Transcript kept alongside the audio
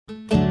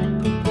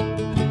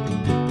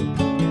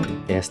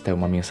Esta é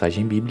uma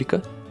mensagem bíblica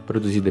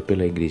produzida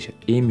pela igreja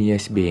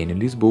MSBN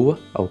Lisboa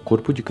ao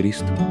Corpo de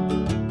Cristo.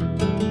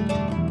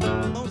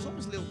 Nós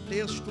vamos ler o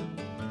texto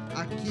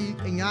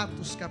aqui em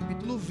Atos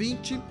capítulo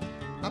 20,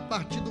 a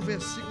partir do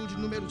versículo de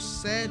número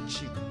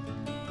 7,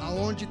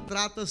 aonde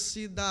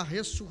trata-se da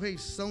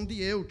ressurreição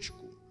de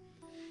Eutico.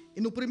 E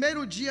no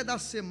primeiro dia da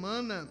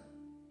semana,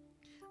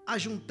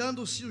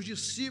 ajuntando-se os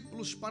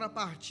discípulos para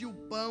partir o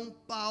pão,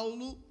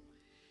 Paulo,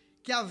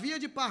 que havia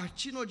de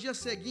partir no dia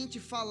seguinte,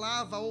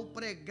 falava ou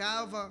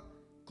pregava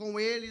com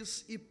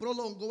eles e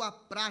prolongou a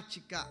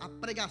prática, a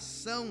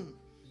pregação,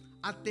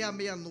 até a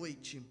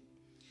meia-noite.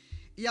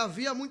 E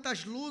havia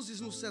muitas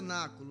luzes no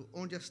cenáculo,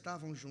 onde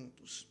estavam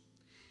juntos.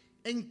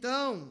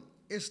 Então,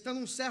 estando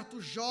um certo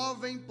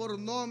jovem por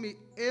nome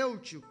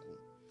Eutico,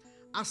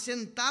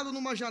 assentado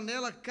numa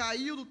janela,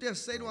 caiu do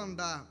terceiro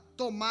andar,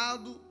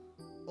 tomado,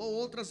 ou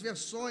outras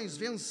versões,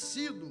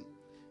 vencido,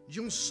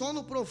 de um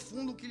sono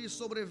profundo que lhe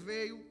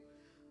sobreveio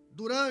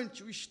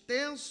durante o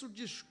extenso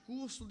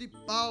discurso de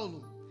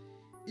Paulo,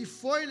 e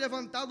foi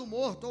levantado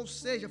morto, ou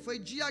seja, foi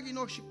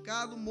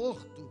diagnosticado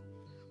morto.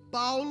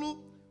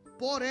 Paulo,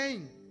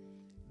 porém,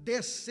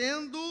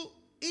 descendo,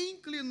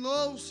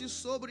 inclinou-se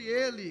sobre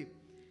ele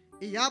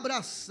e,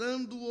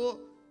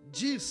 abraçando-o,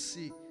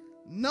 disse: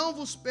 não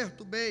vos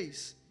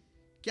perturbeis,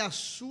 que a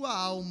sua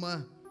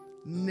alma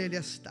nele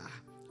está.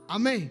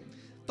 Amém?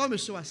 Tome o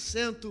seu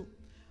assento,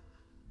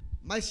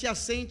 mas se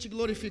assente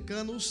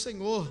glorificando o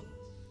Senhor,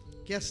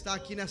 que está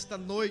aqui nesta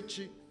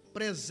noite,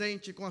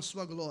 presente com a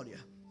sua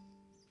glória.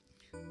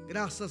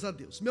 Graças a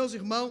Deus. Meus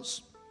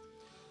irmãos,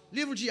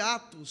 livro de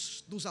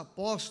Atos dos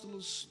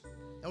Apóstolos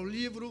é o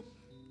livro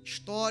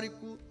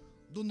histórico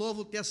do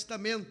Novo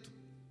Testamento.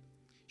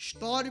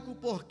 Histórico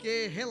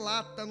porque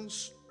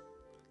relata-nos,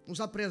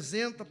 nos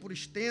apresenta por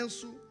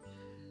extenso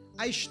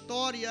a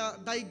história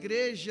da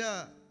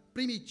igreja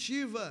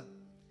primitiva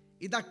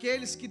e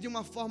daqueles que de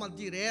uma forma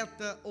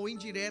direta ou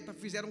indireta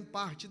fizeram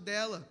parte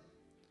dela.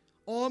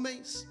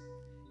 Homens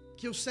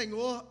que o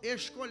Senhor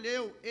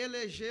escolheu,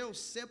 elegeu,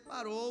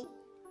 separou,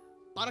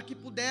 para que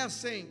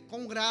pudessem,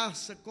 com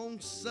graça, com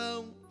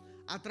unção,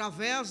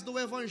 através do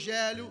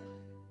Evangelho,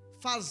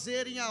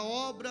 fazerem a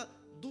obra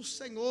do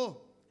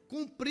Senhor,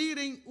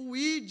 cumprirem o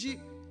ID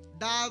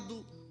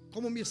dado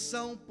como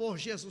missão por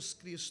Jesus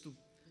Cristo.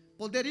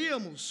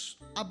 Poderíamos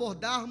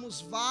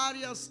abordarmos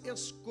várias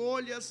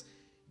escolhas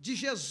de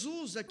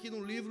Jesus aqui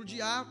no livro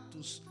de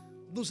Atos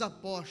dos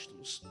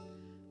Apóstolos,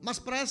 mas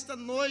para esta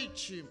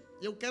noite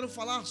eu quero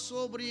falar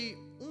sobre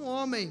um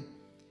homem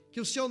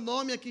que o seu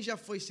nome aqui já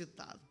foi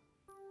citado,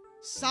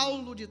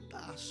 Saulo de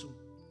Tarso.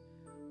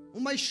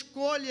 Uma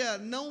escolha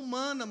não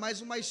humana, mas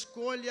uma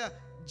escolha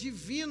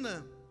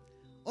divina.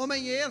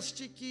 Homem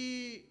este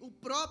que o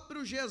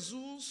próprio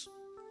Jesus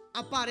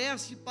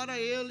aparece para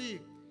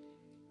ele,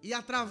 e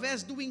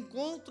através do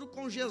encontro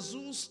com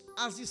Jesus,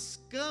 as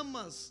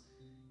escamas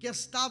que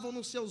estavam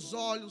nos seus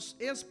olhos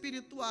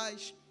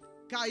espirituais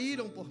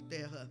caíram por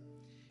terra.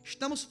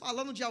 Estamos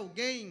falando de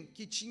alguém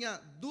que tinha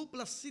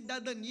dupla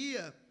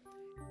cidadania,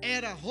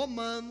 era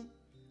romano,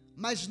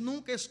 mas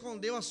nunca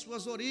escondeu as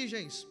suas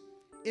origens,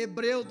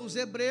 hebreu dos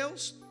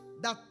hebreus,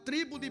 da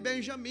tribo de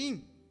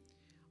Benjamim.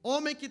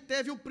 Homem que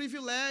teve o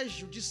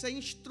privilégio de ser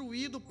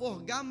instruído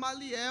por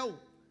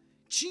Gamaliel,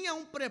 tinha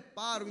um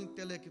preparo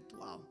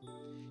intelectual.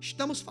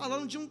 Estamos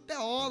falando de um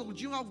teólogo,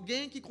 de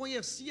alguém que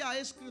conhecia a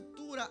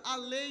Escritura, a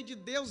lei de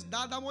Deus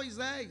dada a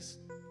Moisés.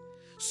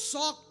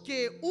 Só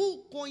que o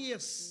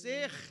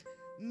conhecer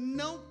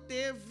não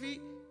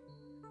teve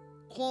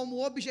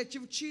como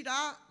objetivo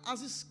tirar as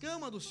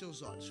escamas dos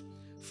seus olhos.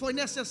 Foi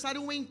necessário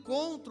um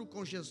encontro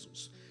com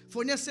Jesus.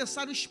 Foi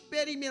necessário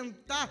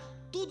experimentar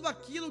tudo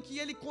aquilo que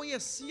ele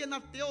conhecia na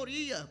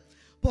teoria.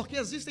 Porque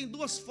existem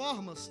duas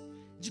formas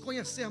de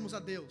conhecermos a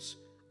Deus.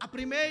 A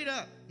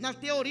primeira na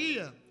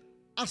teoria,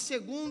 a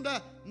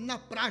segunda na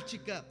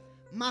prática.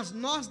 Mas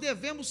nós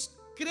devemos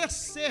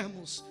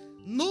crescermos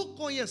no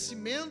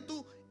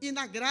conhecimento e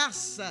na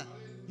graça,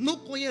 no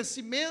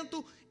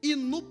conhecimento e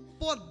no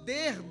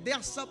poder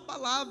dessa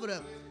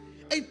palavra.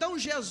 Então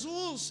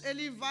Jesus,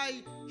 ele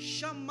vai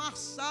chamar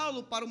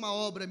Saulo para uma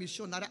obra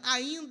missionária,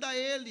 ainda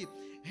ele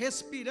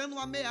respirando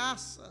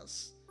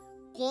ameaças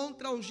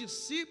contra os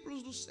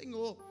discípulos do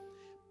Senhor,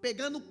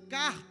 pegando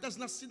cartas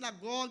na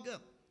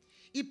sinagoga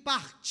e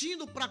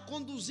partindo para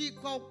conduzir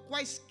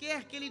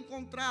quaisquer que ele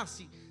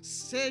encontrasse,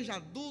 seja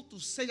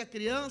adultos, seja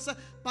criança,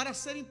 para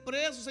serem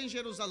presos em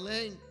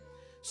Jerusalém.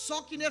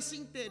 Só que nesse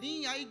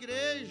inteirinho a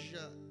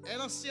igreja,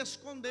 ela se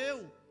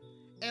escondeu,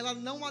 ela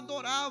não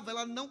adorava,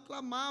 ela não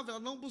clamava, ela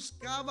não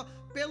buscava,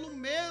 pelo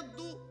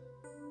medo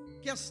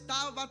que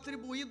estava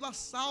atribuído a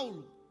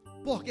Saulo,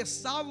 porque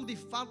Saulo de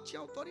fato tinha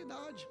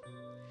autoridade,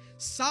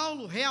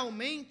 Saulo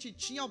realmente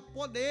tinha o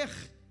poder.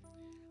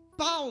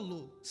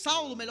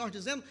 Saulo, melhor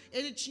dizendo,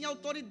 ele tinha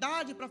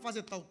autoridade para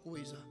fazer tal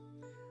coisa.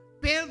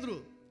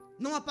 Pedro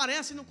não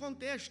aparece no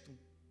contexto,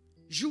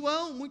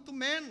 João muito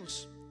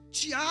menos,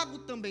 Tiago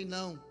também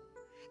não.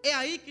 É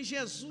aí que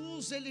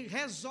Jesus, ele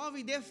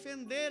resolve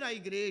defender a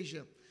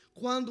igreja,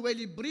 quando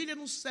ele brilha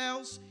nos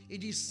céus e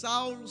diz: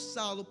 Saulo,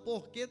 Saulo,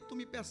 por que tu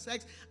me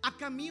persegues a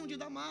caminho de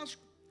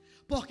Damasco?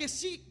 Porque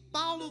se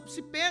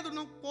Pedro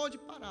não pôde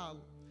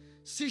pará-lo,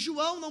 se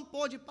João não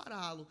pôde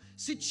pará-lo,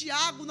 se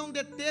Tiago não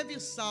deteve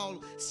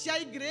Saulo, se a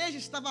igreja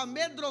estava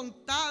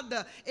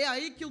amedrontada, é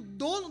aí que o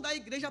dono da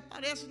igreja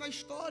aparece na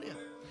história.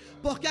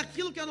 Porque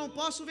aquilo que eu não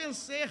posso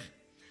vencer,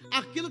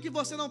 aquilo que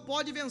você não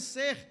pode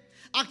vencer,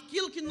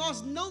 aquilo que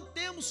nós não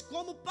temos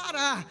como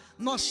parar,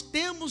 nós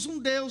temos um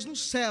Deus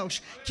nos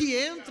céus que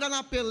entra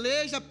na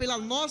peleja pela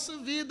nossa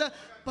vida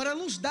para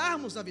nos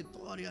darmos a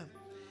vitória.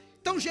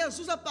 Então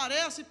Jesus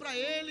aparece para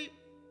ele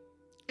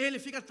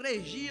fica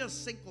 3 dias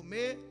sem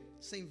comer,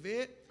 sem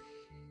ver,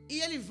 e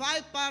ele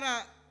vai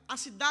para a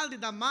cidade de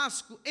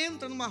Damasco,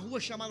 entra numa rua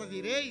chamada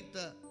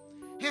Direita,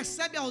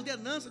 recebe a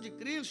ordenança de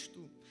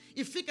Cristo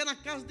e fica na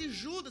casa de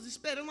Judas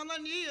esperando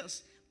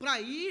Ananias para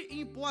ir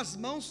e impor as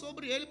mãos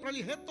sobre ele, para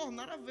ele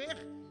retornar a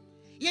ver.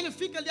 E ele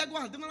fica ali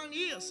aguardando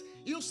Ananias,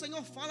 e o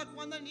Senhor fala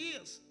com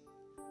Ananias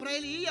para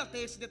ele ir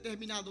até esse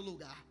determinado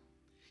lugar.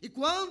 E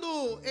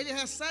quando ele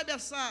recebe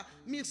essa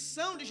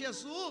missão de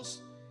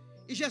Jesus,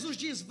 e Jesus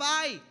diz: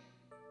 vai,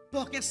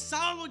 porque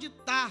Saulo de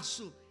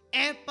Tarso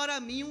é para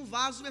mim um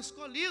vaso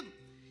escolhido.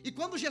 E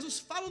quando Jesus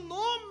fala o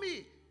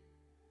nome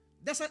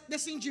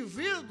desse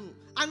indivíduo,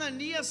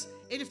 Ananias,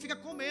 ele fica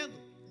com medo,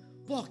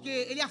 porque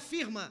ele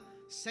afirma: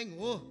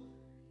 Senhor,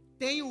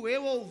 tenho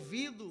eu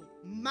ouvido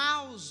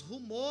maus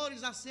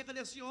rumores acerca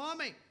desse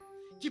homem,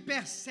 que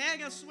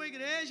persegue a sua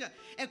igreja.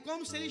 É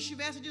como se ele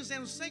estivesse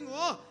dizendo: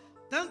 Senhor,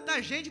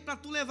 tanta gente para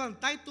tu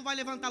levantar, e tu vai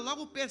levantar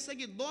logo o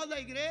perseguidor da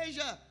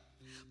igreja.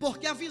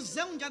 Porque a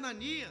visão de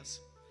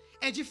Ananias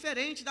é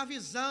diferente da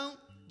visão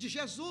de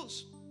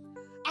Jesus.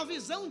 A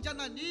visão de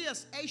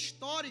Ananias é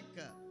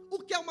histórica. O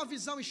que é uma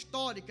visão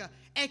histórica?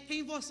 É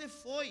quem você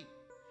foi,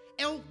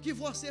 é o que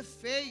você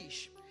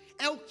fez,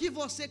 é o que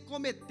você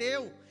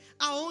cometeu,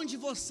 aonde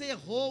você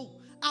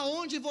errou,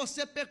 aonde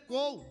você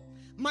pecou.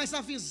 Mas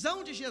a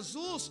visão de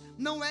Jesus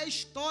não é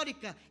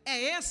histórica,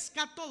 é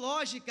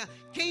escatológica.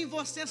 Quem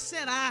você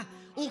será,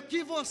 o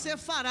que você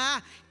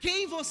fará,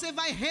 quem você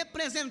vai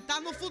representar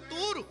no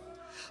futuro.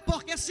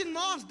 Porque se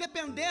nós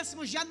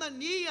dependêssemos de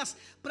Ananias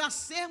para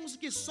sermos o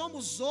que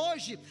somos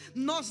hoje,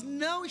 nós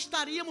não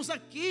estaríamos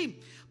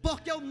aqui.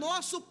 Porque o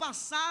nosso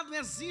passado,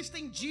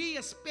 existem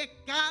dias,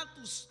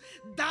 pecados,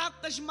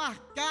 datas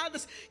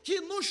marcadas que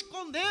nos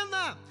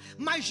condena.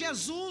 Mas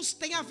Jesus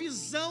tem a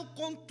visão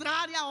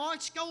contrária à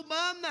ótica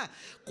humana.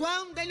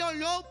 Quando Ele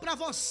olhou para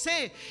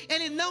você,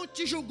 Ele não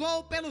te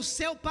julgou pelo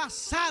seu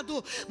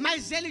passado,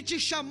 mas Ele te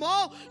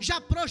chamou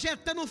já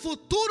projetando o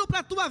futuro para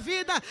a tua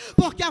vida.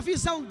 Porque a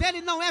visão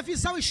dEle não é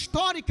visão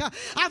histórica,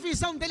 a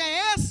visão dEle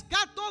é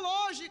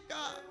escatológica.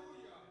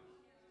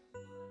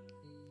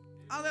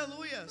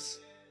 Aleluias.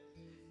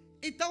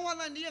 Então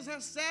Ananias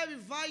recebe,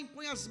 vai,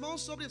 impõe as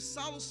mãos sobre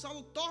Saulo.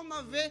 Saulo torna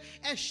a ver,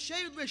 é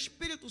cheio do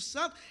Espírito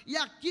Santo, e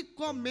aqui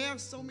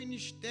começa o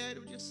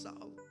ministério de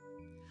Saulo,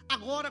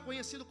 agora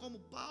conhecido como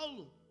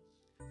Paulo,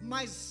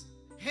 mas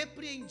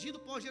repreendido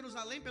por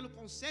Jerusalém pelo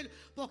conselho,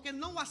 porque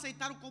não o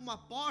aceitaram como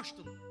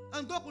apóstolo.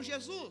 Andou com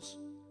Jesus?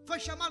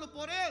 Foi chamado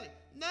por ele?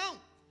 Não.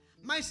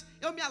 Mas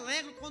eu me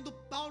alegro quando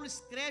Paulo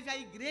escreve à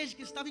igreja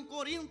que estava em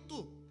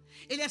Corinto.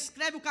 Ele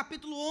escreve o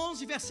capítulo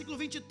 11, versículo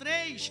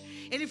 23,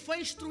 ele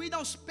foi instruído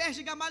aos pés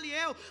de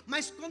Gamaliel,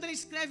 mas quando ele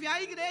escreve à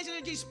igreja,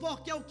 ele diz: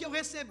 porque o que eu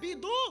recebi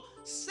do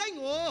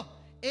Senhor,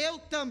 eu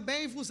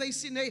também vos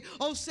ensinei.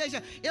 Ou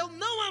seja, eu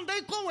não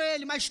andei com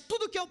ele, mas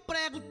tudo que eu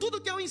prego,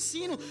 tudo que eu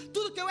ensino,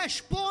 tudo que eu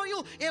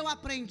exponho, eu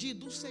aprendi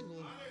do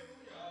Senhor.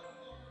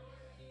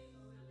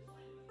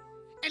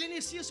 Ele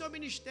inicia seu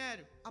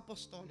ministério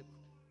apostólico.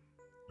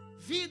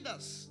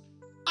 Vidas,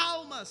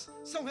 almas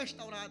são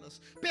restauradas,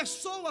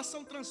 pessoas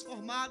são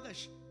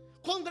transformadas,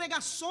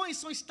 congregações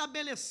são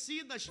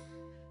estabelecidas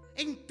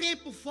em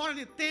tempo, fora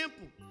de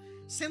tempo,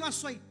 sendo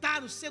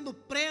açoitado, sendo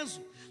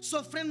preso,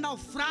 sofrendo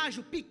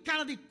naufrágio,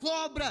 picada de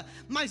cobra,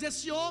 mas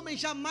esse homem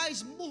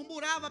jamais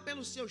murmurava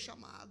pelo seu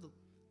chamado,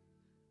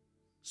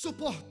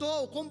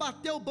 suportou,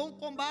 combateu o bom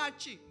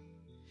combate,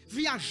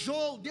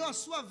 viajou, deu a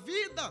sua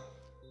vida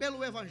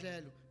pelo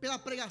evangelho, pela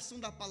pregação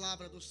da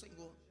palavra do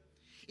Senhor.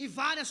 E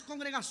várias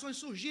congregações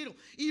surgiram,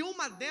 e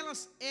uma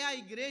delas é a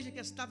igreja que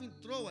estava em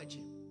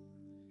Troade.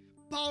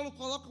 Paulo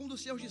coloca um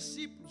dos seus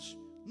discípulos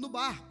no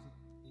barco,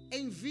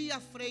 envia à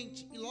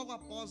frente, e logo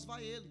após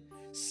vai ele.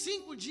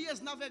 5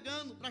 dias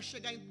navegando para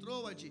chegar em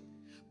Troade.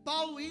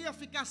 Paulo ia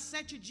ficar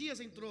 7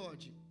 dias em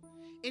Troade.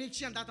 Ele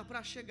tinha data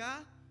para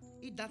chegar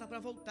e data para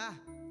voltar,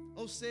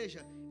 ou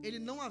seja, ele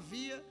não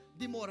havia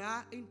de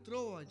morar em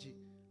Troade.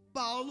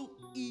 Paulo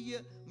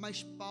ia,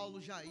 mas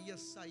Paulo já ia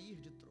sair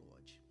de Troade.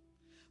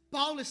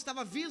 Paulo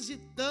estava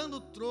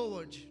visitando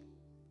Troade,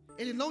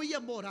 ele não ia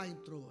morar em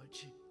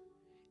Troade.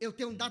 Eu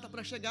tenho data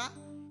para chegar,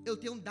 eu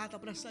tenho data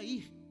para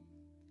sair.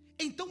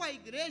 Então a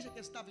igreja que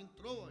estava em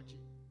Troade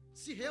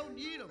se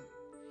reuniram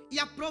e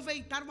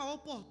aproveitaram a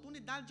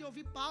oportunidade de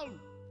ouvir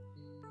Paulo,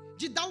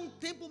 de dar um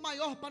tempo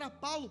maior para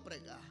Paulo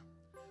pregar,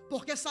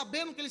 porque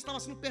sabendo que ele estava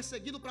sendo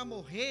perseguido para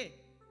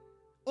morrer,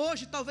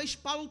 Hoje talvez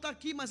Paulo está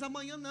aqui, mas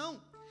amanhã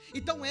não.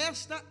 Então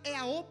esta é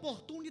a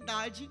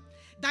oportunidade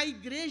da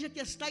igreja que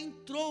está em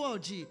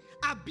Troade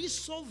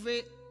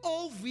absorver,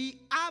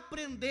 ouvir,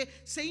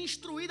 aprender, ser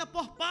instruída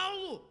por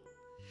Paulo.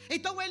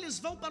 Então eles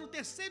vão para o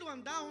terceiro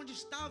andar, onde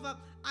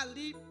estava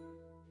ali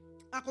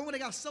a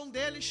congregação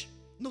deles,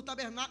 no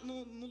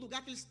tabernáculo, no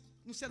lugar que eles,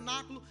 no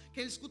cenáculo,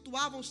 que eles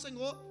cultuavam o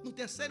Senhor, no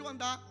terceiro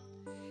andar.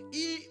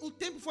 E o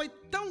tempo foi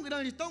tão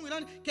grande,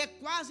 que é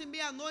quase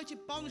meia-noite e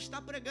Paulo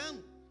está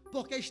pregando,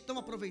 porque estão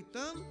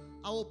aproveitando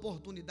a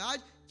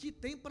oportunidade que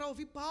tem para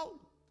ouvir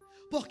Paulo.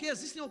 Porque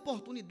existem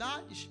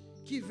oportunidades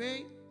que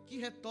vêm, que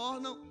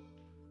retornam,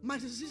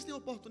 mas existem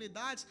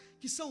oportunidades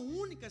que são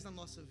únicas na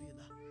nossa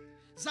vida.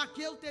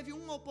 Zaqueu teve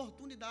uma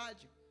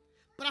oportunidade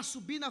para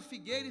subir na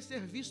figueira e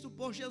ser visto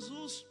por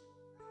Jesus.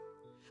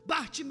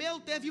 Bartimeu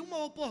teve uma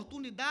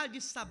oportunidade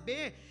de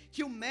saber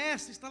que o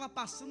mestre estava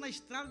passando na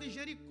estrada de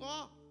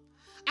Jericó.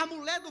 A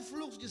mulher do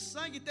fluxo de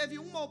sangue teve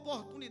uma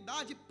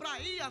oportunidade para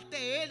ir até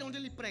ele, onde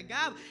ele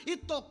pregava, e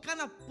tocar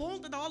na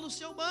ponta da orla do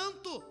seu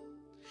manto.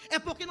 É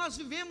porque nós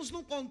vivemos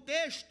num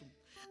contexto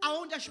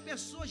onde as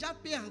pessoas já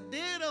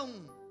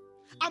perderam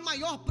a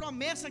maior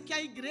promessa que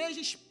a igreja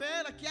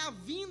espera, que é a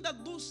vinda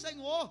do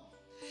Senhor.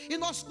 E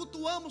nós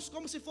cultuamos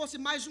como se fosse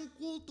mais um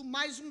culto,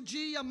 mais um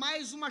dia,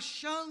 mais uma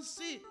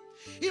chance.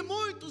 E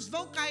muitos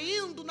vão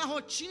caindo na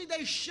rotina e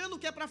deixando o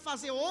que é para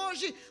fazer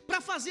hoje, para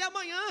fazer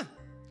amanhã,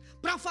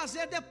 para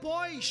fazer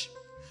depois.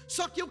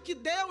 Só que o que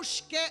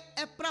Deus quer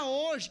é para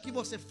hoje que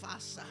você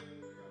faça.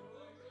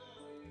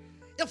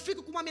 Eu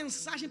fico com uma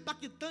mensagem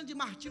impactante de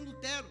Martinho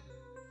Lutero,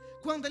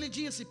 quando ele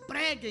disse: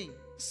 preguem,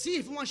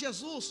 sirvam a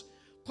Jesus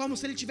como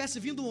se ele tivesse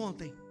vindo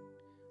ontem,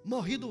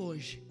 morrido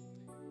hoje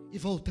e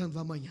voltando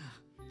amanhã.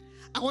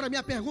 Agora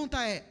minha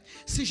pergunta é: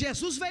 se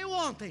Jesus veio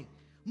ontem,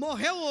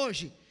 morreu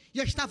hoje e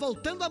está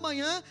voltando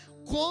amanhã,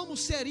 como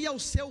seria o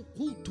seu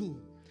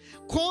culto?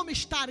 Como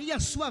estaria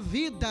a sua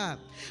vida?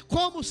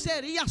 Como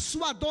seria a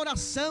sua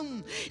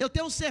adoração? Eu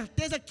tenho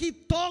certeza que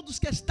todos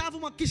que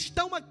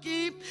estão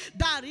aqui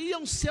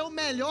dariam o seu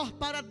melhor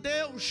para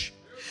Deus.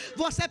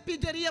 Você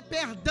pediria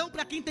perdão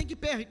para quem tem que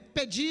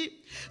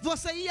pedir.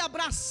 Você ia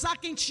abraçar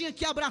quem tinha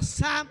que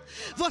abraçar.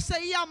 Você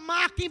ia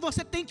amar quem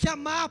você tem que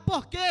amar.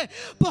 Por quê?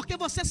 Porque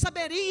você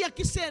saberia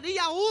que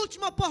seria a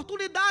última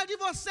oportunidade de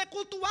você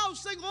cultuar o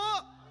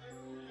Senhor.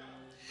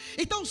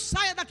 Então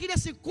saia daqui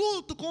desse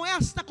culto com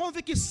esta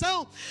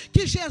convicção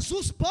que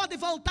Jesus pode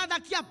voltar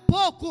daqui a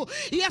pouco,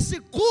 e esse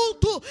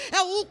culto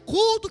é o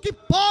culto que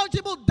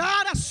pode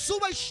mudar a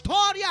sua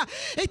história.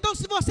 Então,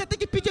 se você tem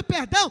que pedir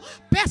perdão,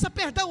 peça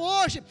perdão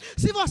hoje.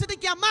 Se você tem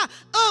que amar,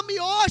 ame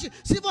hoje.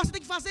 Se você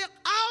tem que fazer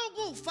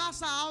algo,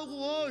 faça algo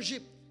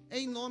hoje,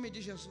 em nome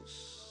de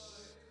Jesus.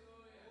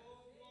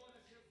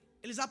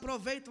 Eles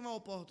aproveitam a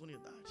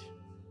oportunidade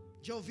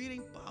de ouvirem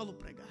Paulo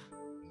pregar.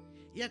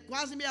 E é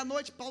quase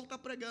meia-noite, Paulo está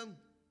pregando.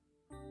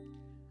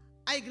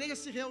 A igreja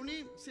se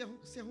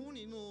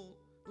reúne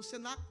no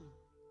cenáculo.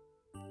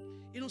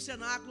 E no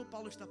cenáculo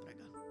Paulo está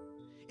pregando.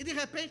 E de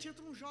repente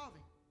entra um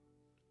jovem,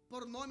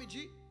 por nome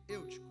de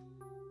Eutico.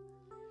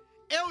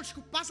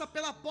 Eutico passa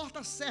pela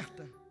porta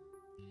certa.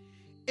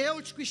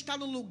 Eutico está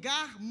no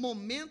lugar,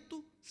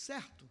 momento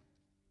certo.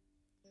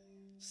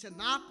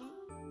 Cenáculo,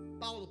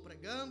 Paulo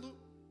pregando.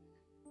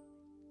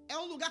 É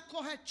um lugar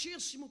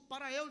corretíssimo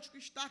para Eutico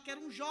estar, que era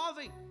um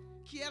jovem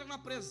que era na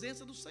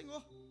presença do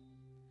Senhor.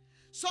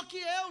 Só que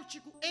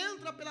Eutico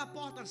entra pela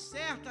porta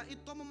certa e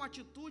toma uma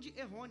atitude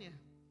errônea.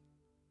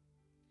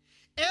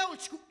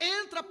 Eutico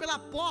entra pela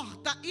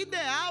porta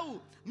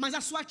ideal, mas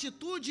a sua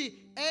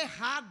atitude é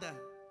errada.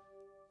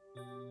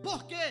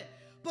 Por quê?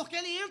 Porque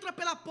ele entra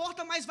pela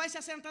porta, mas vai se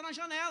assentar na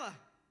janela.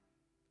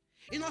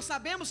 E nós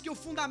sabemos que o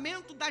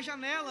fundamento da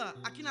janela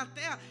aqui na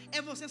terra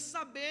é você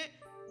saber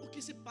o que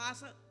se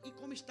passa e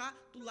como está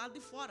do lado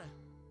de fora.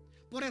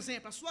 Por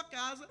exemplo, a sua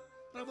casa,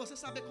 para você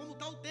saber como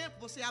está o tempo,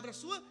 você abre a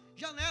sua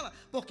janela,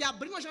 porque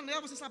abrindo a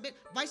janela você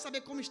vai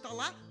saber como está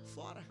lá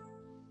fora.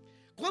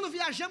 Quando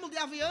viajamos de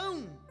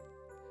avião,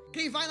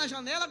 quem vai na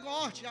janela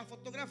gosta de tirar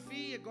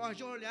fotografia, gosta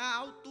de olhar a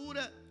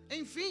altura,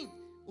 enfim,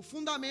 o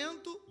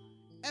fundamento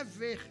é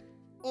ver,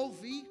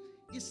 ouvir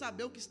e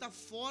saber o que está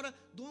fora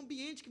do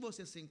ambiente que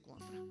você se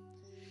encontra.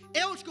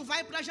 Eutico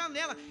vai para a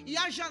janela, e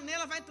a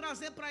janela vai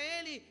trazer para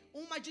ele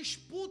uma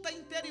disputa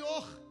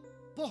interior.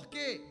 Por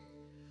quê?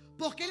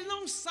 Porque ele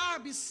não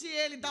sabe se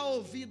ele dá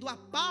ouvido a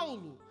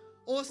Paulo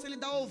ou se ele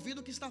dá ouvido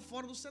ao que está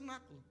fora do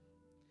cenáculo.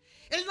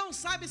 Ele não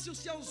sabe se os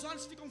seus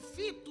olhos ficam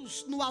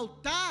fitos no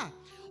altar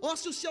ou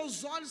se os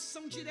seus olhos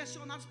são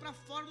direcionados para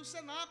fora do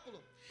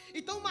cenáculo.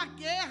 Então uma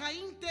guerra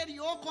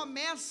interior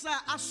começa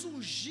a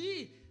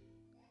surgir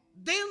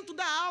dentro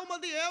da alma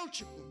de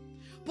Eutico.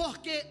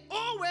 Porque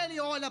ou ele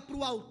olha para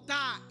o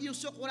altar e o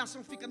seu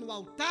coração fica no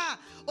altar,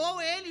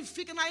 ou ele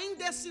fica na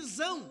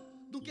indecisão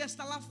do que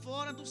está lá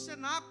fora do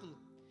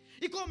cenáculo.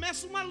 E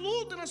começa uma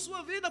luta na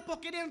sua vida,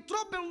 porque ele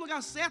entrou pelo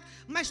lugar certo,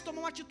 mas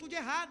tomou uma atitude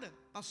errada.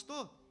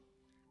 Pastor,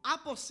 a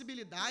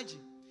possibilidade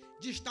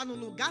de estar no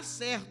lugar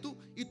certo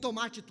e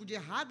tomar atitude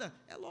errada?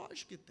 É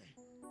lógico que tem.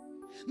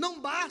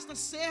 Não basta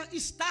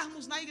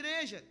estarmos na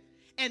igreja,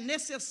 é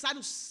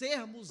necessário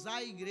sermos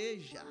a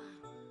igreja.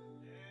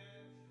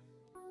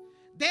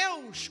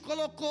 Deus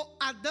colocou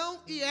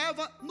Adão e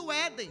Eva no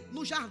Éden,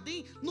 no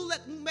jardim, no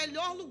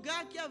melhor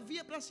lugar que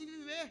havia para se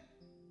viver.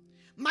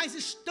 Mas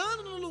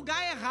estando no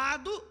lugar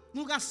errado,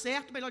 no lugar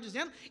certo, melhor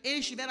dizendo,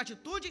 eles tiveram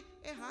atitude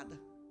errada.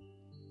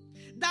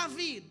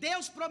 Davi,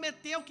 Deus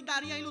prometeu que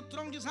daria a ele o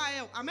trono de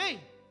Israel,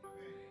 amém?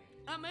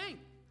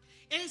 Amém.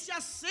 Ele se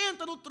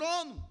assenta no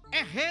trono,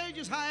 é rei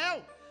de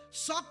Israel,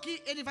 só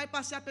que ele vai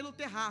passear pelo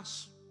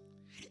terraço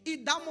e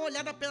dá uma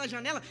olhada pela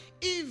janela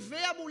e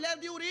vê a mulher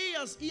de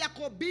Urias e a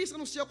cobiça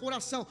no seu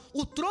coração.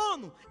 O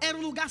trono era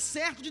o lugar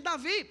certo de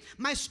Davi,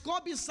 mas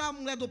cobiçar a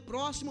mulher do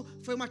próximo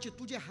foi uma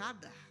atitude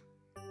errada.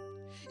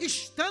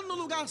 Estando no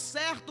lugar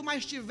certo,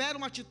 mas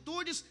tiveram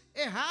atitudes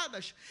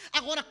erradas.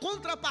 Agora,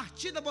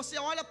 contrapartida, você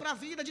olha para a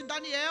vida de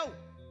Daniel,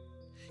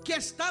 que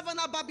estava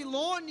na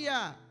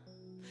Babilônia,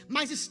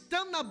 mas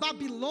estando na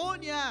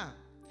Babilônia,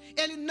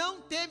 ele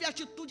não teve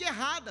atitude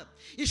errada.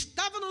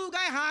 Estava no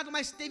lugar errado,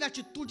 mas teve a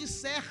atitude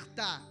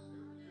certa.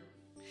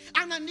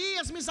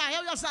 Ananias,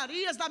 Misael e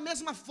Azarias, da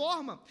mesma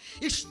forma,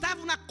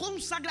 estavam na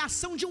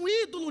consagração de um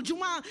ídolo, de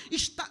uma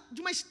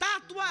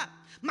estátua,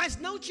 mas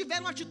não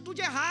tiveram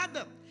atitude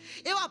errada.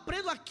 Eu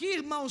aprendo aqui,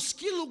 irmãos,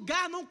 que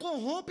lugar não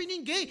corrompe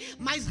ninguém,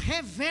 mas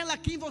revela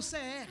quem você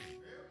é.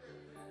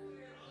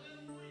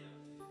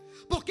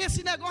 Porque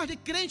esse negócio de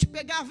crente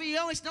pegar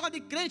avião, esse negócio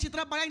de crente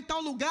trabalhar em tal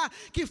lugar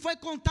que foi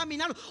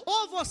contaminado,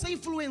 ou você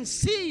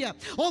influencia,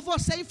 ou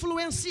você é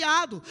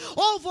influenciado,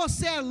 ou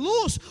você é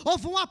luz, ou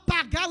vão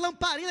apagar a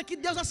lamparina que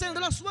Deus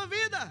acendeu na sua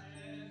vida.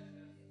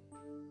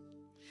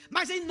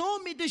 Mas em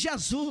nome de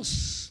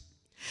Jesus,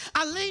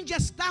 além de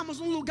estarmos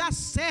no lugar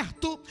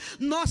certo,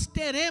 nós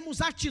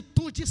teremos a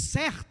atitude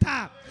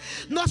certa.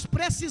 Nós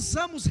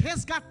precisamos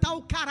resgatar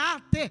o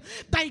caráter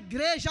da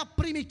igreja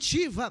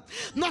primitiva.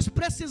 Nós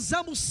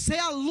precisamos ser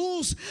a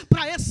luz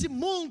para esse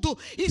mundo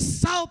e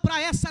sal para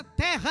essa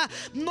terra.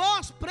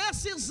 Nós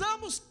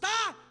precisamos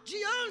estar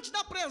diante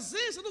da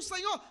presença do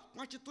Senhor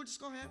com atitudes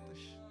corretas.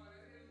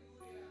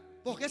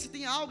 Porque se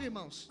tem algo,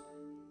 irmãos,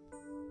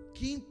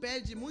 que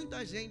impede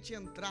muita gente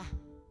entrar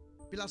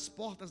pelas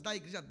portas da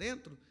igreja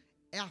dentro,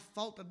 é a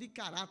falta de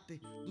caráter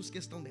dos que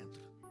estão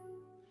dentro.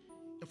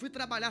 Eu fui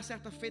trabalhar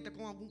certa feita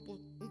com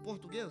um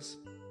português,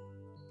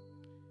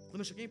 quando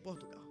eu cheguei em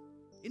Portugal,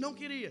 e não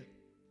queria,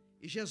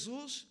 e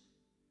Jesus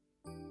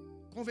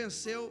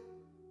convenceu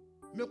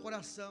meu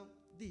coração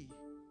de ir.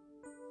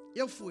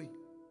 Eu fui,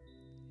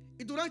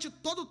 e durante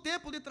todo o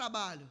tempo de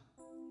trabalho,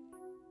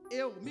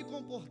 eu me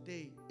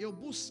comportei, eu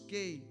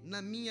busquei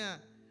na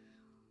minha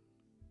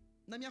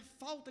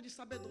falta de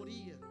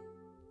sabedoria,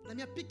 na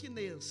minha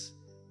pequenez,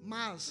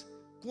 mas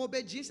com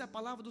obediência à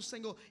palavra do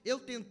Senhor, eu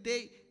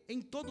tentei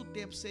em todo o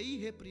tempo ser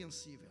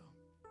irrepreensível.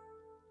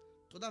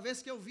 Toda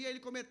vez que eu via ele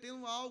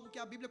cometendo algo que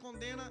a Bíblia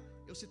condena,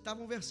 eu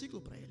citava um versículo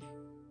para ele.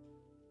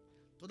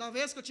 Toda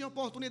vez que eu tinha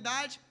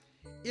oportunidade,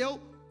 eu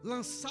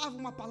lançava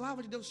uma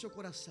palavra de Deus no seu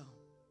coração.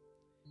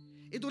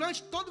 E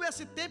durante todo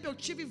esse tempo eu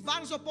tive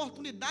várias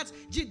oportunidades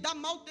de dar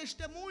mau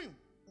testemunho.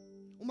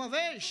 Uma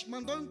vez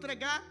mandou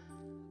entregar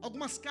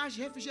algumas caixas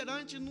de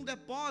refrigerante num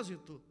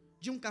depósito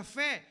de um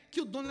café, que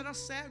o dono era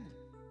cego.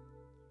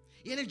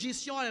 E ele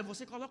disse: olha,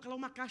 você coloca lá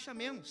uma caixa a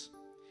menos.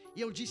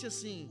 E eu disse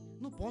assim: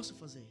 não posso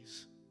fazer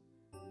isso.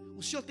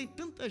 O senhor tem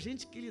tanta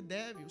gente que lhe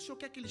deve, o senhor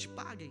quer que eles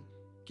paguem?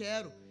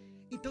 Quero.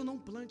 Então não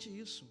plante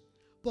isso,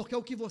 porque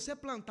o que você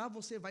plantar,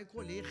 você vai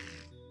colher.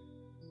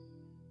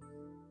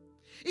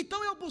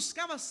 Então eu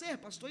buscava ser,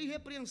 pastor,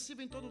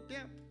 irrepreensível em todo o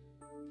tempo.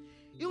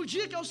 E o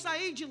dia que eu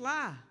saí de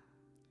lá,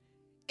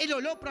 ele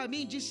olhou para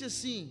mim e disse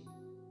assim: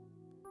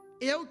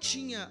 eu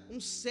tinha um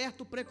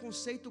certo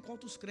preconceito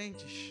contra os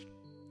crentes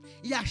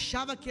e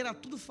achava que era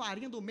tudo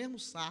farinha do mesmo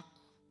saco.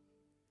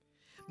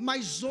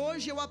 Mas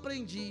hoje eu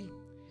aprendi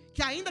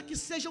que ainda que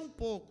sejam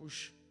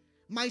poucos,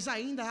 mas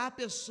ainda há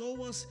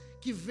pessoas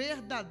que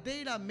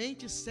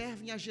verdadeiramente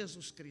servem a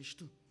Jesus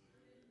Cristo.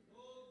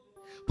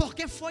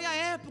 Porque foi a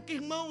época,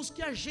 irmãos,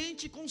 que a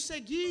gente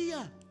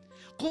conseguia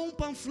com um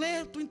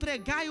panfleto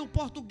entregar e o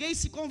português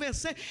se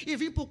convencer e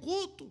vir para o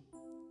culto.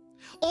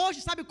 Hoje,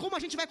 sabe como a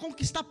gente vai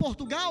conquistar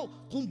Portugal?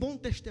 Com um bom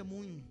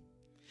testemunho.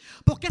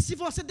 Porque se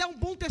você der um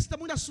bom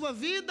testemunho da sua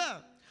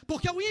vida,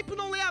 porque o ímpio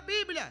não lê a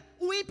Bíblia,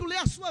 o ímpio lê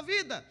a sua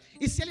vida.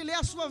 E se ele lê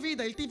a sua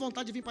vida, ele tem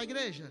vontade de vir para a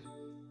igreja?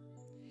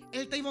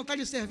 Ele tem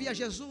vontade de servir a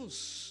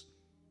Jesus?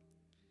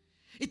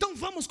 Então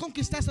vamos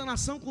conquistar essa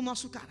nação com o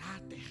nosso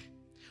caráter,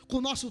 com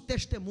o nosso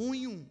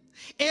testemunho.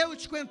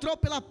 Eutico entrou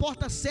pela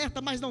porta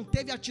certa, mas não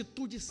teve a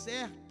atitude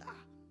certa.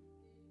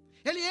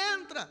 Ele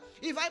entra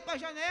e vai para a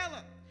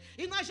janela,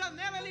 e na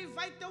janela ele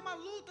vai ter uma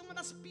luta, uma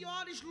das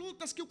piores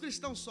lutas que o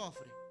cristão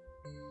sofre,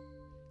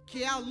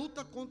 que é a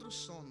luta contra o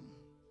sono,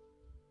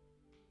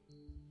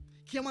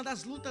 que é uma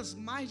das lutas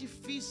mais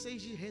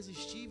difíceis de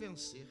resistir e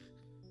vencer.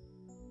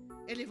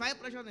 Ele vai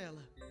para a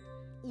janela,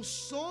 o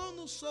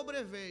sono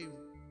sobreveio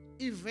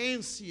e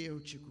vence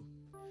Eutico.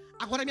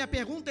 Agora minha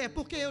pergunta é: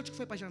 por que Eutico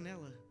foi para a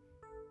janela?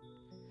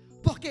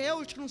 Por que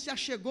Eutico não se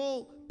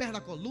achegou perto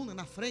da coluna,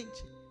 na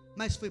frente,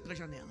 mas foi para a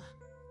janela.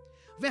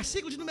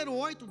 Versículo de número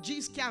 8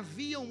 diz que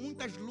haviam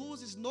muitas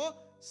luzes no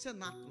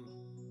cenáculo.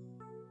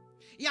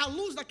 E a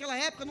luz daquela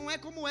época não é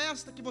como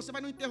esta, que você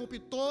vai no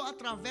interruptor,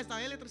 através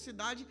da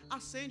eletricidade,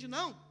 acende,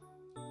 não.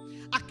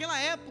 Aquela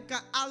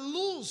época, a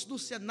luz do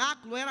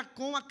cenáculo era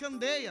com a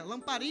candeia,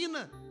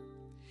 lamparina.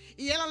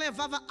 E ela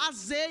levava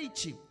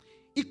azeite.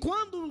 E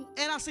quando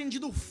era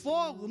acendido o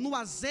fogo no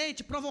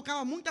azeite,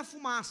 provocava muita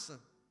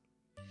fumaça.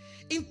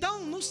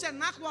 Então, no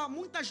cenáculo há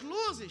muitas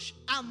luzes,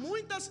 há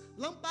muitas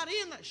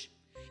lamparinas.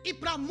 E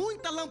para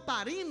muita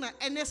lamparina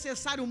é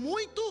necessário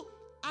muito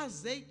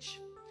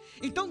azeite.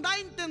 Então dá a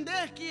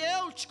entender que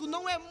Eutico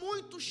não é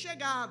muito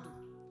chegado,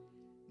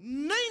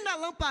 nem na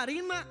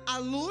lamparina a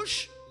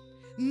luz,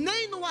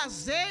 nem no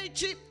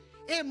azeite,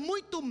 e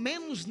muito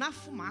menos na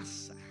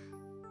fumaça.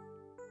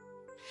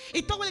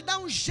 Então ele dá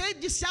um jeito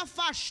de se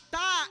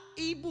afastar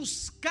e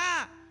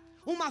buscar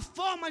uma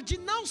forma de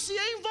não se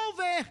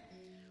envolver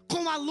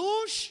com a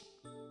luz,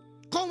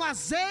 com o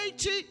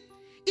azeite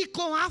e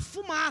com a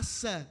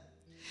fumaça.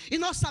 E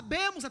nós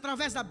sabemos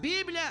através da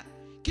Bíblia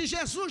que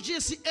Jesus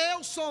disse: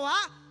 eu sou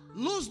a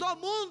luz do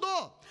mundo,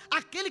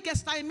 aquele que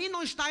está em mim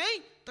não está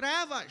em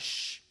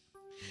trevas.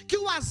 Que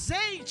o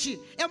azeite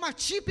é uma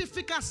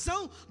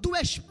tipificação do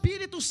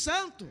Espírito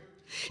Santo,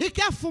 e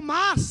que a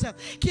fumaça,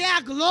 que é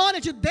a glória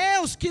de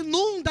Deus que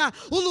inunda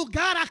o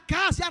lugar, a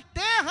casa e a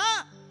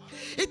terra.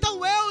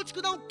 Então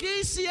Eutico não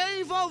quis se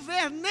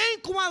envolver nem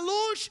com a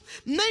luz,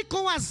 nem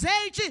com o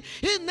azeite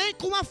e nem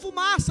com a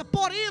fumaça.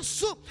 Por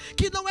isso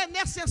que não é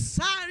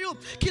necessário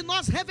que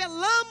nós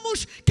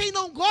revelamos. Quem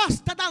não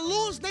gosta da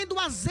luz, nem do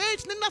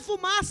azeite, nem da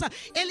fumaça,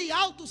 ele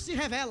auto se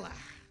revela.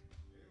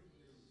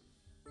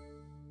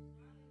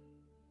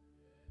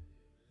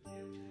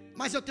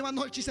 Mas eu tenho uma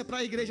notícia para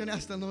a igreja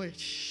nesta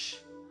noite: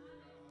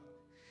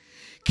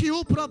 que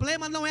o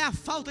problema não é a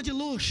falta de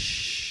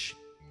luz,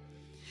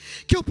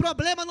 que o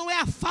problema não é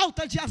a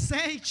falta de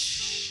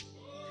azeite,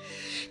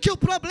 que o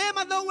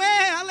problema não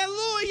é,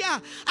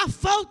 aleluia, a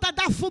falta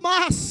da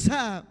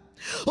fumaça.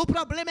 O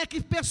problema é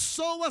que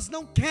pessoas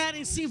não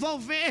querem se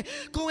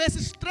envolver com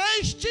esses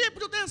 3 tipos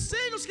de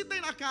utensílios que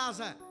tem na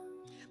casa.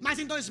 Mas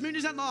em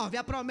 2019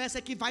 a promessa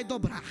é que vai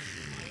dobrar,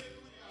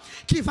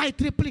 que vai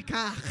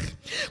triplicar.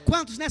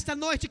 Quantos nesta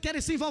noite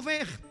querem se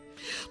envolver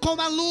com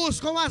a luz,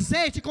 com o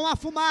azeite, com a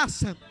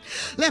fumaça?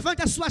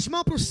 Levante as suas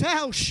mãos para os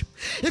céus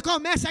e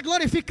comece a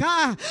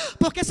glorificar,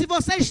 porque se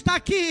você está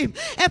aqui,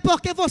 é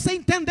porque você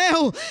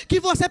entendeu que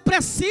você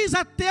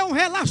precisa ter um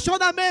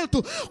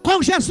relacionamento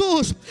com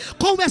Jesus,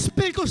 com o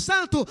Espírito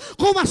Santo,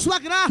 com a sua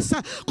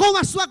graça, com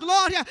a sua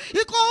glória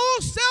e com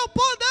o seu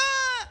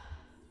poder.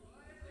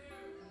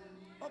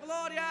 Oh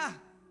glória,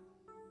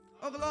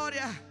 oh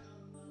glória,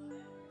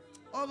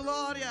 oh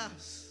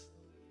glórias.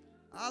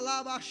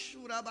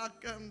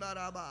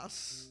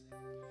 Alabachurabacandarabás.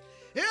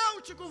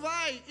 Eutico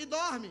vai e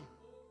dorme.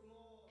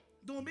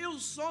 Dormiu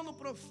sono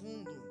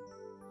profundo.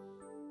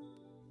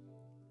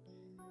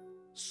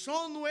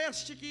 Sono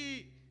este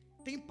que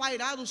tem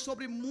pairado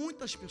sobre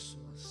muitas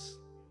pessoas.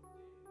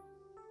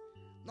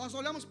 Nós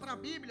olhamos para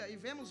a Bíblia e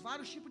vemos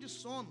vários tipos de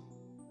sono.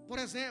 Por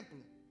exemplo,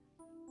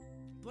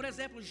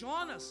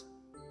 Jonas,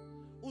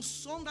 o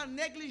sono da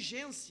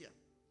negligência.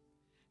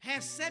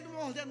 Recebe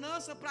uma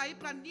ordenança para ir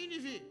para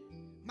Nínive,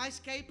 mas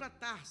quer ir para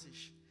Tarsis.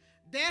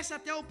 Desce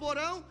até o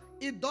porão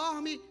e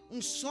dorme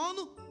um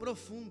sono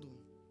profundo.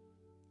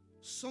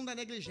 Sono da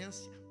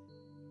negligência.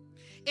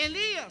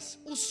 Elias,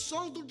 o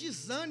sono do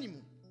desânimo,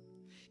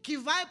 que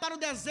vai para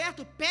o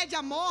deserto, pede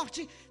a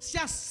morte, se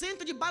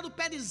assenta debaixo do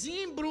pé de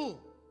zimbro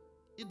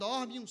e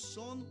dorme um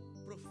sono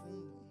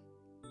profundo.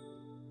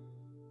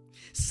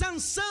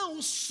 Sansão,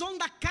 o sono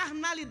da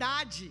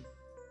carnalidade,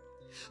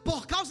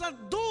 por causa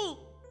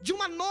de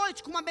uma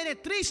noite com uma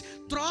meretriz,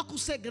 troca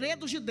os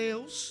segredos de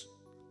Deus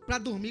para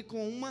dormir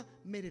com uma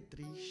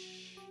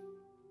meretriz.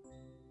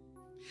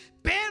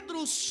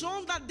 Pedro, o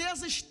som da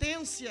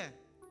desistência.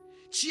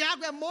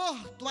 Tiago é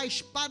morto à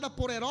espada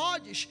por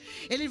Herodes.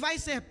 Ele vai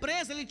ser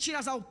preso, ele tira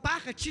as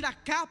alpacas, tira a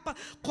capa,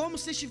 como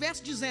se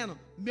estivesse dizendo: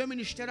 meu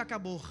ministério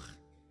acabou,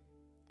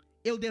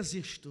 eu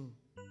desisto.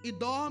 E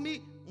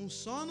dorme um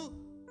sono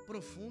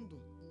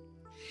profundo.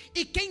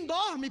 E quem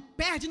dorme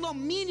perde no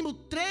mínimo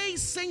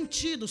 3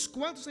 sentidos.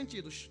 Quantos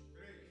sentidos?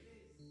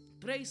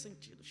 3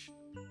 sentidos.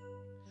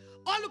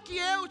 Olha o que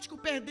Eutico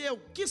perdeu,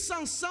 que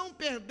Sansão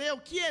perdeu,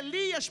 que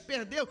Elias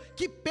perdeu,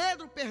 que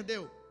Pedro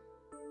perdeu.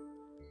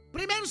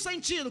 Primeiro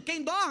sentido: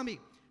 quem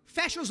dorme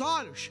fecha os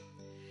olhos,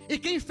 e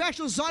quem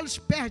fecha os olhos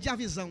perde a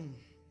visão.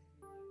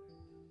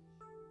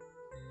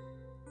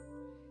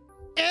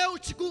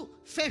 Eutico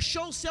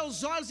fechou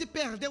seus olhos e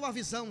perdeu a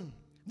visão.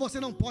 Você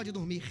não pode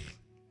dormir,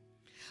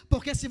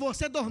 porque se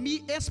você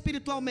dormir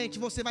espiritualmente,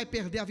 você vai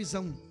perder a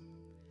visão,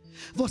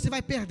 você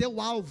vai perder o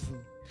alvo,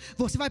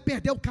 você vai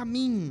perder o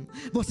caminho,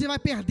 você vai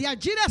perder a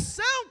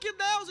direção que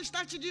Deus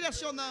está te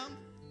direcionando.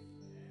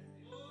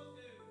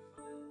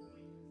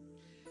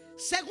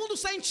 Segundo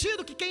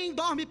sentido que quem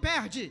dorme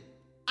perde,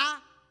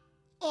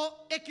 o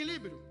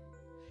equilíbrio.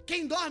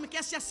 Quem dorme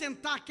quer se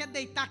assentar, quer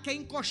deitar, quer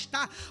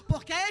encostar,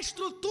 porque a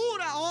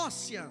estrutura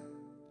óssea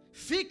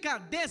fica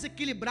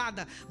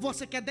desequilibrada.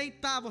 Você quer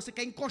deitar, você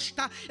quer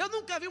encostar. Eu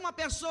nunca vi uma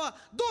pessoa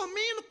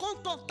dormindo com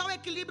total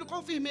equilíbrio,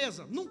 com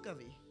firmeza. Nunca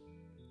vi.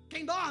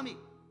 Quem dorme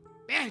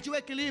perde o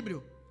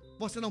equilíbrio.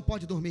 Você não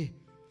pode dormir,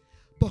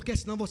 porque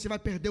senão você vai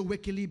perder o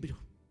equilíbrio.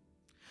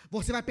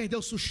 Você vai perder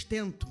o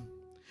sustento.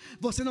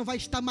 Você não vai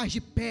estar mais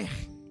de pé.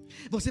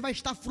 Você vai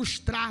estar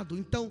frustrado.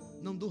 Então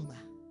não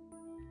durma.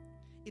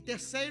 E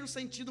terceiro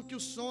sentido que o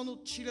sono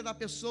tira da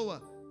pessoa: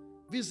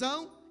 visão,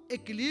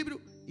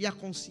 equilíbrio e a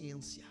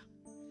consciência.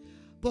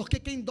 Porque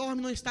quem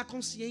dorme não está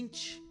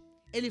consciente.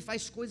 Ele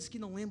faz coisas que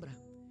não lembra.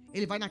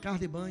 Ele vai na casa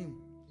de banho,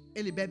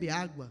 ele bebe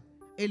água,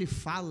 ele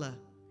fala,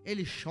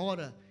 ele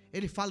chora,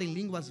 ele fala em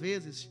língua às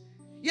vezes,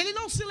 e ele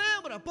não se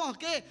lembra. Por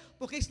quê?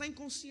 Porque está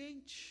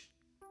inconsciente.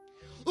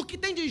 O que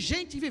tem de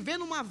gente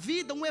vivendo uma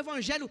vida, um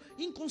evangelho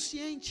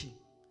inconsciente,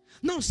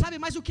 não sabe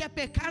mais o que é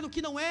pecado, o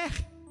que não é,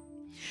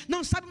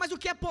 não sabe mais o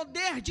que é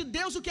poder de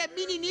Deus, o que é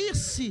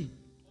meninice,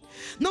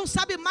 não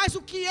sabe mais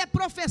o que é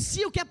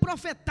profecia, o que é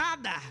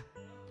profetada,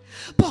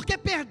 porque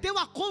perdeu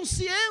a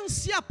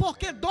consciência,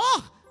 porque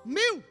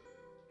dormiu.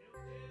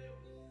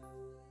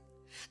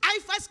 Aí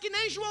faz que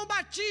nem João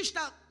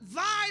Batista,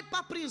 vai para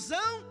a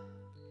prisão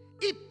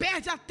e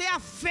perde até a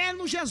fé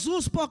no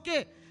Jesus,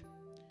 porque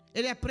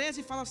ele é preso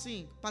e fala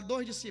assim para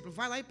 2 discípulos: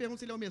 vai lá e pergunta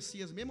se ele é o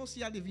Messias mesmo, ou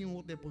se adivinha um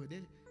outro depois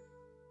dele.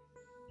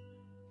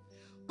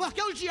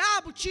 Porque o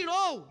diabo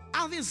tirou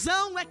a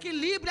visão, o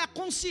equilíbrio, a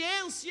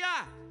consciência.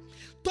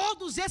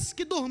 Todos esses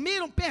que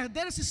dormiram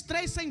perderam esses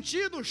 3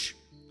 sentidos.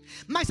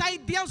 Mas aí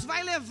Deus vai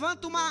e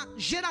levanta uma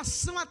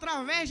geração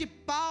através de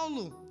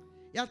Paulo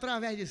e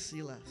através de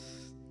Silas.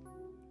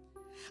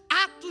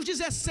 Atos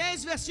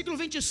 16, versículo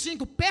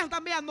 25, perto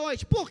da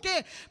meia-noite. Por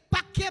quê?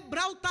 Para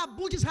quebrar o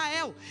tabu de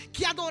Israel,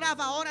 que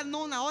adorava a hora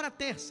nona, hora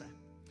terça.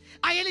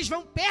 Aí eles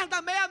vão perto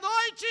da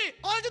meia-noite,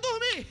 hora de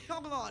dormir.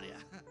 Oh, glória!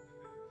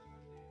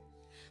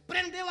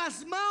 Prendeu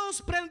as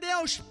mãos,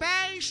 prendeu os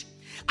pés.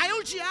 Aí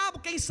o diabo,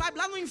 quem sabe,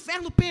 lá no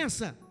inferno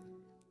pensa: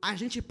 a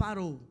gente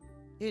parou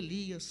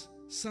Elias,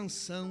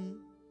 Sansão,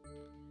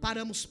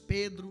 paramos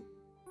Pedro,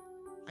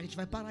 a gente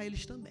vai parar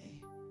eles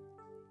também.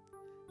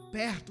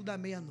 Perto da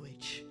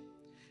meia-noite.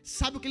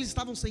 Sabe o que eles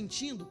estavam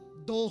sentindo?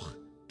 Dor,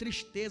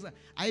 tristeza.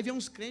 Aí vem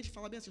uns crentes e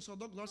falam bem assim: eu só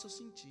dou glória se eu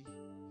sentir.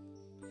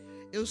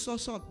 Eu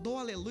só dou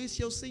aleluia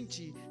se eu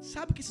sentir.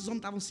 Sabe o que esses homens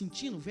estavam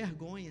sentindo?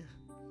 Vergonha,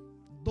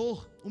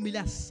 dor,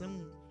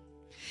 humilhação.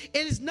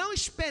 Eles não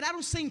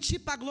esperaram sentir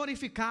para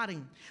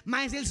glorificarem,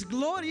 mas eles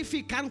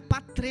glorificaram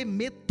para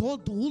tremer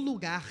todo o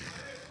lugar.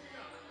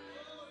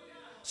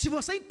 Se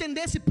você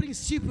entender esse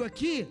princípio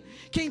aqui,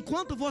 que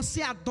enquanto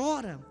você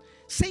adora,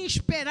 sem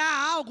esperar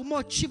algo,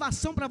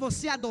 motivação para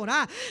você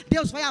adorar,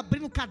 Deus vai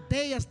abrindo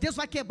cadeias, Deus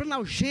vai quebrando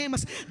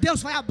algemas,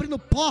 Deus vai abrindo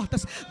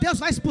portas, Deus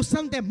vai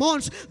expulsando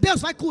demônios,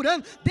 Deus vai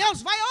curando,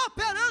 Deus vai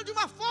operando de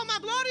uma forma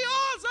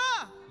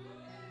gloriosa.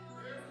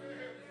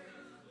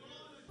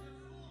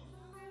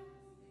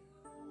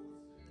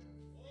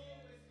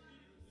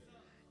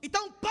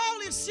 Então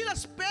Paulo e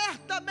Silas,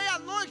 perto da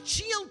meia-noite,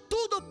 tinham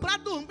tudo para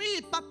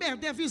dormir, para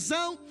perder a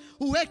visão,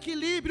 o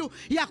equilíbrio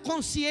e a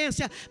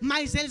consciência,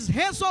 mas eles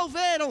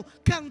resolveram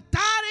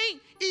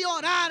cantarem e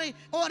orarem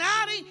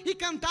e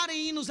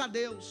cantarem hinos a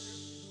Deus.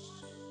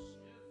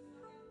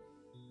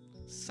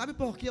 Sabe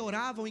por que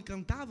oravam e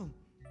cantavam?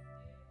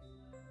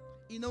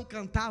 E não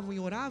cantavam e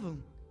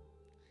oravam?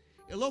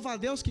 Eu louvo a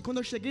Deus que quando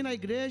eu cheguei na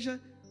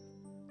igreja,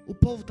 o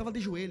povo estava de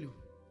joelho.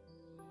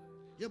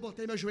 Eu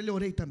botei meu joelho e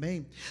orei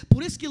também.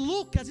 Por isso que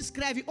Lucas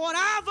escreve: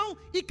 oravam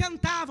e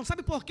cantavam.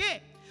 Sabe por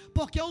quê?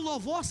 Porque o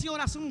louvor sem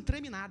oração não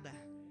treme nada.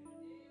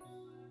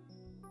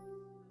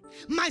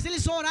 Mas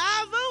eles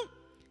oravam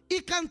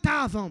e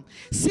cantavam.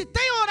 Se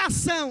tem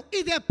oração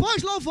e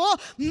depois louvor,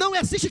 não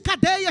existe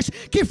cadeias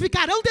que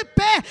ficarão de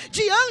pé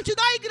diante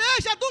da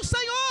igreja do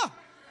Senhor.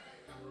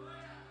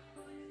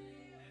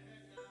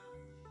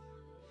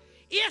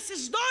 E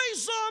esses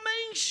 2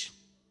 homens,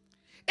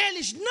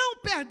 eles não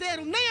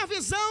perderam nem a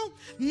visão,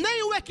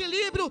 nem o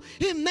equilíbrio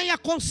e nem a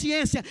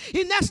consciência.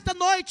 E nesta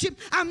noite,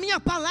 a minha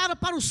palavra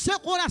para o seu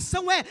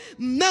coração é: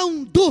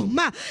 não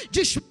durma,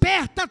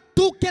 desperta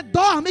tu que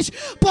dormes,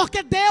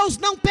 porque Deus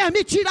não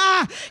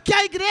permitirá que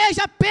a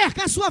igreja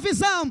perca a sua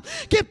visão,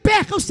 que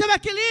perca o seu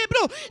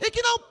equilíbrio e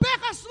que não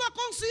perca a sua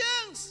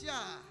consciência.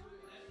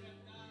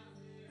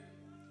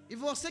 E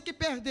você que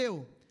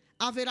perdeu,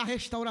 haverá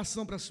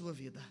restauração para a sua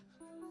vida.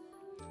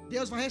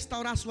 Deus vai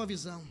restaurar a sua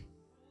visão.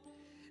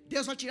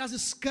 Deus vai tirar as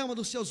escamas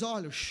dos seus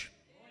olhos.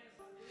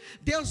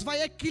 Deus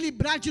vai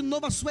equilibrar de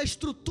novo a sua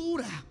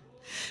estrutura.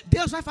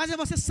 Deus vai fazer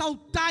você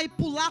saltar e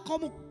pular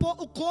como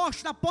o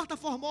coxo da Porta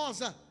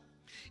Formosa.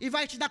 E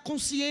vai te dar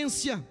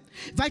consciência,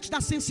 vai te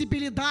dar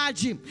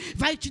sensibilidade,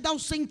 vai te dar o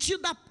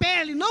sentido da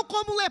pele, não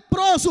como um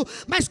leproso,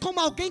 mas como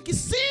alguém que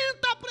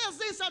sinta a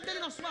presença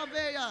dele na sua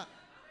veia.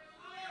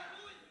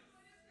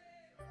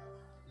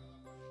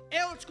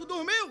 Eutico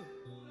dormiu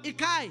e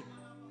cai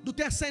do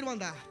 3º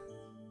andar.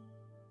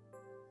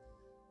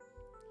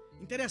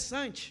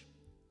 Interessante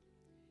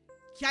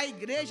que a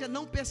igreja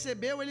não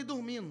percebeu ele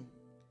dormindo,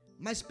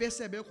 mas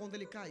percebeu quando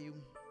ele caiu.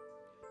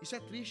 Isso é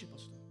triste,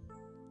 pastor.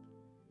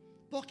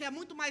 Porque é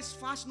muito mais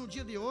fácil no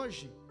dia de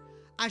hoje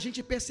a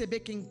gente perceber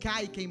quem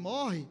cai e quem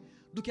morre,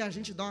 do que a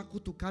gente dar uma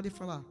cutucada e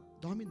falar: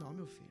 dorme não,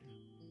 meu filho.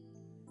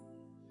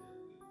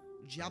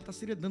 O diabo está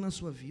se dando na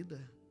sua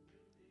vida.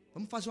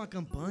 Vamos fazer uma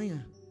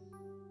campanha.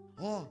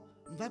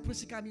 Não vai por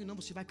esse caminho não,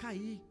 você vai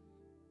cair.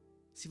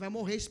 Você vai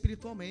morrer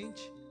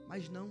espiritualmente.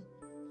 Mas não.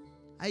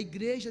 A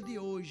igreja de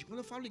hoje, quando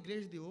eu falo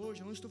igreja de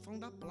hoje, eu não estou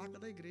falando da placa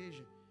da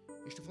igreja.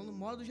 Eu estou falando do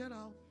modo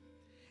geral.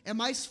 É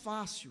mais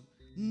fácil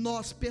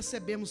nós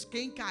percebemos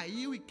quem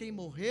caiu e quem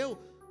morreu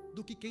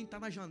do que quem está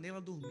na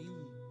janela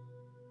dormindo.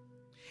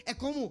 É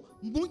como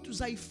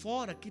muitos aí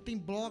fora que tem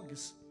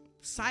blogs,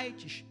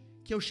 sites,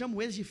 que eu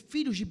chamo eles de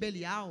filhos de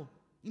Belial,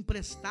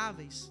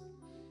 imprestáveis,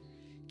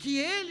 que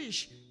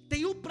eles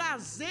têm o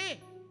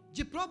prazer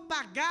de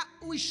propagar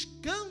o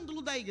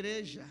escândalo da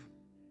igreja,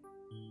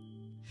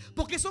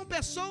 porque são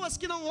pessoas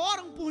que não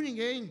oram por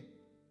ninguém,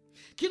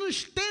 que não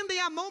estendem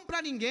a mão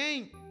para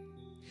ninguém,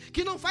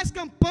 que não faz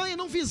campanha,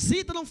 não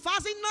visita, não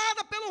fazem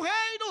nada pelo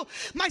reino,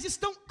 mas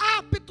estão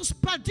aptos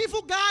para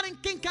divulgarem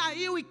quem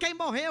caiu e quem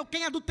morreu,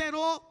 quem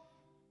adulterou.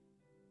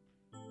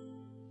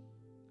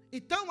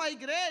 Então a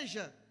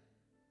igreja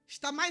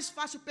está mais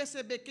fácil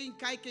perceber quem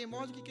cai e quem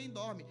morre do que quem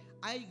dorme.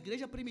 A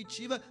igreja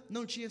primitiva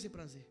não tinha esse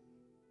prazer,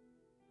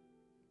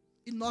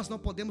 e nós não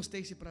podemos ter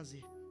esse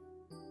prazer.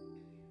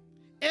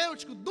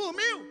 Eutico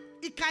dormiu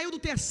e caiu do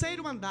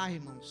 3º andar,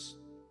 irmãos.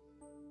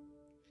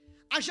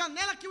 A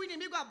janela que o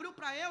inimigo abriu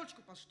para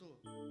Eutico, pastor,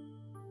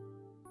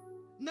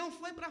 não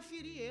foi para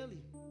ferir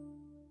ele.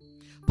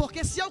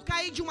 Porque se eu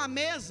cair de uma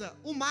mesa,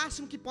 o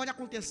máximo que pode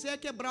acontecer é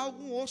quebrar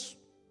algum osso.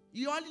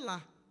 E olhe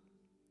lá.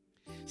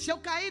 Se eu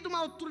cair de uma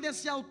altura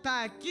desse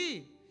altar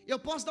aqui, eu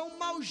posso dar um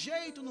mau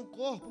jeito no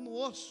corpo, no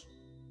osso,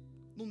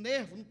 no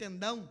nervo, no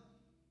tendão.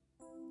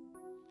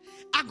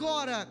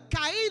 Agora,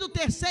 cair do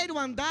 3º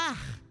andar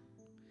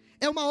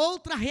é uma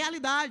outra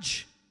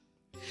realidade.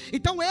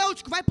 Então o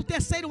Eutico vai para o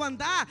 3º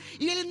andar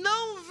e ele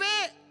não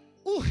vê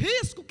o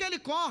risco que ele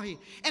corre.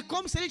 É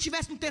como se ele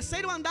estivesse no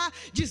 3º andar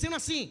dizendo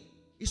assim: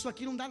 isso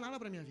aqui não dá nada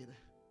para a minha vida,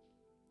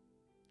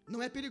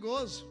 não é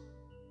perigoso,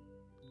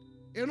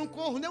 eu não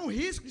corro nenhum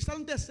risco de estar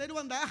no 3º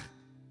andar.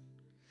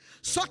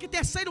 Só que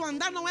 3º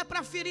andar não é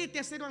para ferir,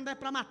 3º andar é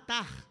para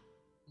matar.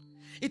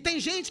 E tem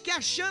gente que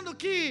achando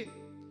que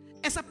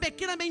essa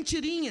pequena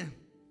mentirinha,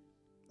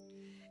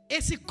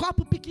 esse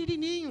copo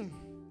pequenininho,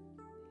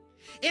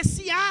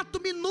 esse ato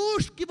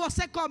minúsculo que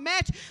você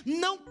comete,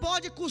 não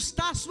pode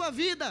custar a sua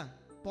vida.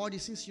 Pode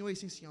sim, senhor e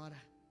sim,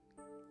 senhora.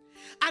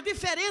 A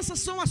diferença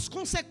são as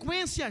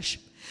consequências.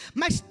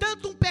 Mas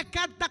tanto um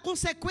pecado da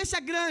consequência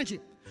grande,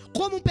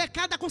 como um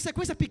pecado da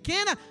consequência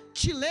pequena,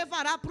 te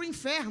levará para o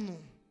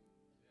inferno.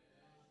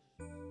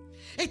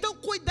 Então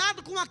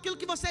cuidado com aquilo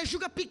que você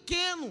julga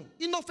pequeno,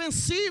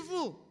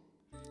 inofensivo,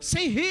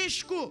 sem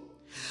risco.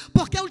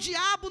 Porque o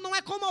diabo não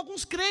é como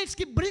alguns crentes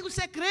que brincam de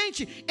ser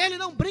crente. Ele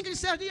não brinca de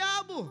ser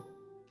diabo.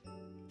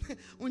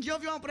 Um dia eu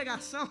vi uma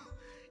pregação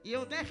e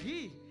eu até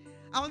ri,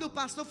 onde o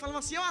pastor falava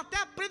assim: eu até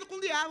aprendo com o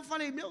diabo. Eu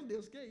falei: meu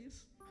Deus, que é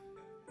isso?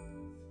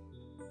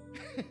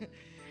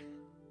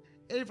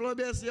 Ele falou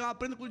bem assim: eu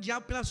aprendo com o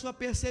diabo pela sua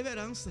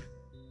perseverança,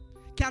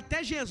 que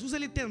até Jesus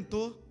ele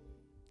tentou,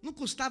 não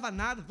custava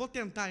nada, vou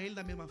tentar ele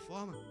da mesma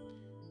forma,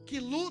 que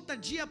luta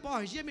dia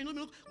após dia, minuto a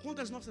minuto,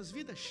 contra as nossas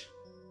vidas.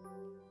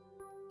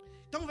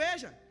 Então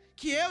veja,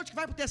 que Eutico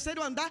vai para o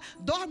 3º andar,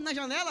 dorme na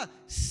janela,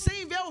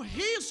 sem ver o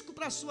risco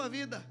para a sua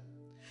vida.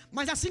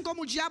 Mas assim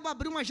como o diabo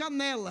abriu uma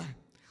janela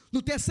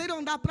no 3º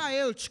andar para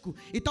Eutico,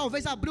 e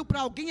talvez abriu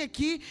para alguém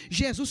aqui,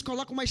 Jesus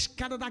coloca uma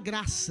escada da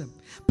graça,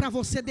 para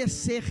você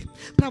descer,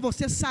 para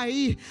você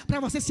sair, para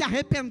você se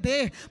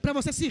arrepender, para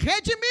você se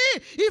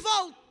redimir e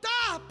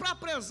voltar para a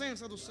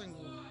presença do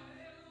Senhor.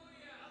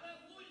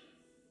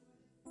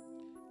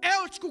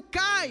 Eutico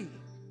cai,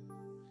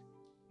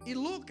 e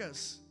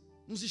Lucas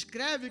nos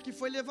escreve que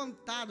foi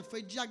levantado,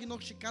 foi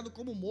diagnosticado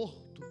como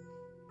morto.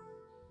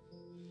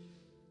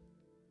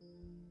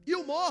 E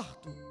o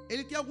morto,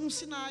 ele tem alguns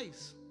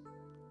sinais.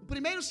 O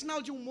primeiro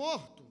sinal de um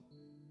morto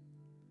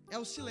é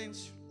o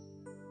silêncio,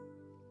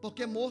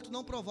 porque morto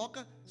não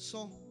provoca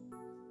som.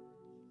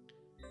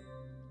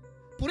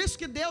 Por isso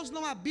que Deus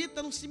não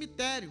habita no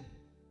cemitério,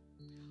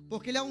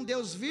 porque Ele é um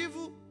Deus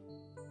vivo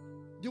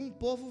de um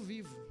povo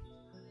vivo.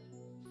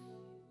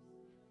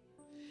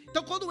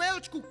 Então quando o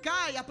Eutico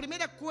cai, a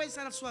primeira coisa que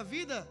sai na sua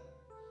vida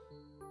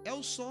é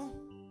o som,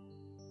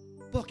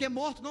 porque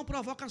morto não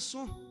provoca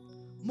som,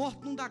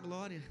 morto não dá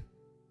glória.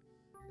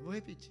 Eu vou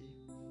repetir: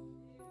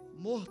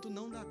 morto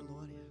não dá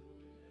glória,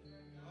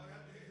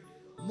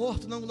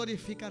 morto não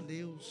glorifica a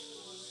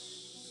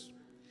Deus,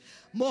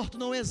 morto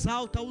não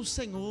exalta o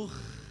Senhor.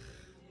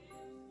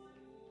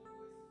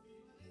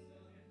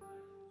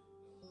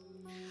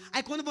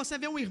 Aí quando você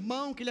vê um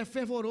irmão que ele é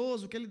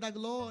fervoroso, que ele dá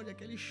glória,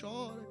 que ele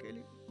chora, que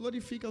ele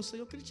glorifica ao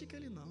Senhor, critica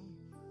ele não.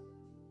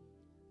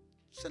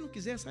 Se você não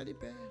quiser, sai de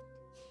perto.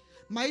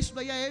 Mas isso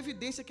daí é a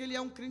evidência que ele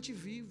é um crente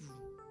vivo.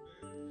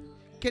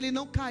 que ele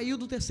não caiu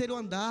do terceiro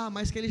andar,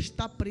 mas que ele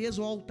está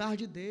preso ao altar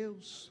de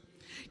Deus,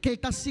 que ele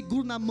está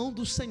seguro na mão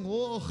do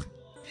Senhor,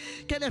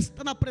 que ele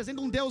está na presença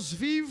de um Deus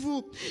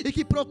vivo, e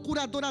que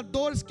procura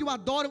adoradores que o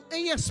adoram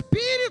em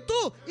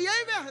espírito e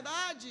em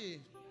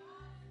verdade.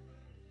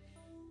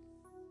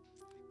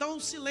 Então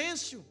o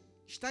silêncio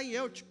está em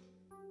Eutico.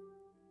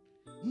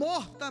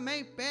 Morto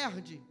também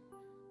perde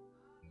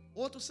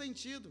outro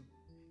sentido,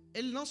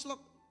 ele não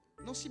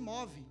se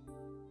move.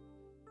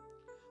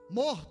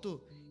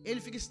 Morto,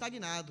 ele fica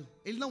estagnado,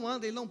 ele não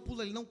anda, ele não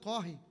pula, ele não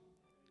corre,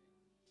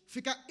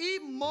 fica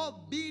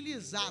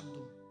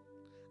imobilizado.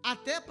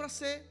 Até para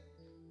ser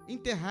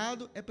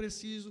enterrado é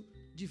preciso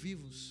de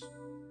vivos.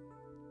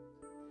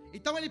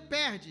 Então ele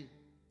perde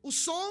o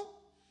som,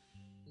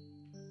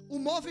 o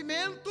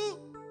movimento,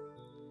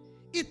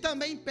 e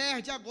também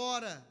perde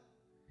agora,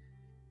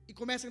 e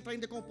começa a entrar em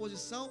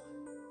decomposição,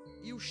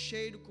 e o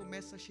cheiro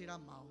começa a cheirar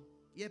mal,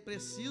 e é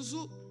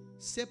preciso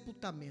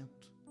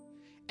sepultamento.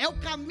 É o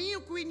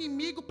caminho que o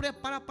inimigo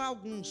prepara para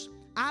alguns.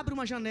 Abre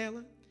uma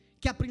janela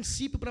que a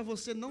princípio para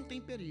você não tem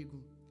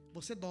perigo.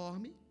 Você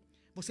dorme,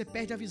 você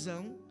perde a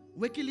visão,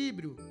 o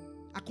equilíbrio,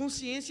 a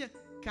consciência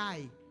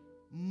cai,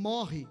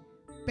 morre,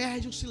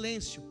 perde o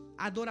silêncio,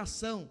 a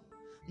adoração,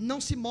 não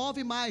se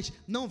move mais,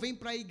 não vem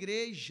para a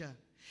igreja,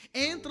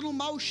 entra no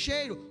mau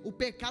cheiro, o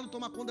pecado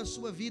toma conta da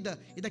sua vida,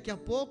 e daqui a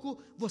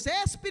pouco você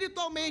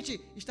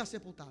espiritualmente está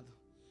sepultado.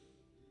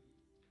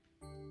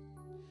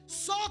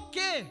 Só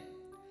que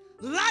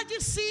lá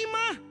de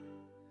cima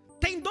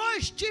tem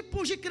dois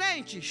tipos de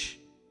crentes.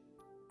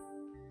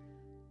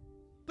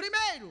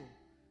 Primeiro,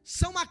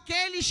 são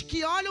aqueles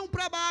que olham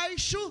para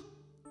baixo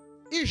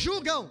e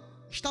julgam: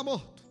 está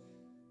morto.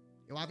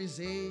 Eu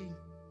avisei,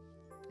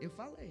 eu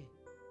falei,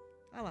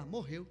 olha lá,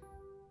 morreu,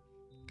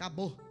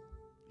 acabou,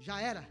 já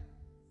era.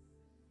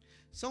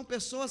 São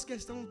pessoas que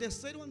estão no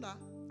terceiro andar,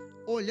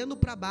 olhando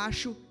para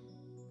baixo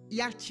e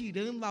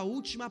atirando a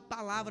última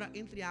palavra,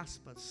 entre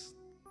aspas,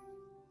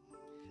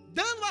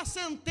 dando a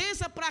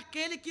sentença para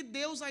aquele que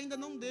Deus ainda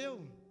não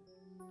deu.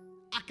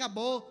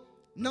 Acabou,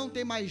 não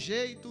tem mais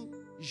jeito,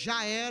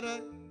 já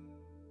era.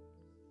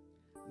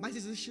 Mas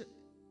existe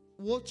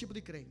o outro tipo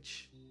de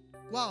crente.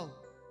 Qual?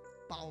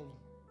 Paulo.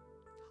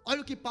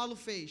 Olha o que Paulo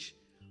fez.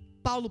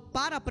 Paulo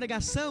para a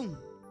pregação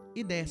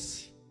e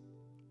desce.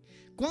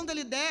 Quando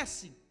ele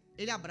desce,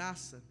 ele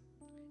abraça.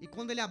 E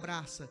quando ele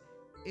abraça,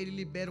 ele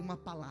libera uma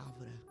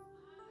palavra.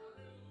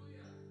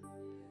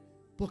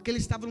 Porque ele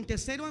estava no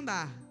terceiro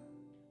andar.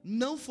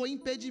 Não foi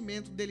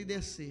impedimento dele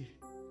descer.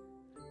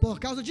 Por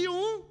causa de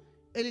um,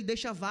 ele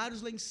deixa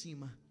vários lá em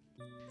cima.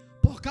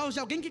 Por causa de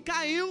alguém que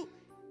caiu,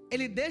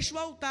 ele deixa o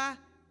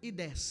altar e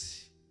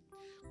desce.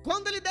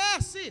 Quando ele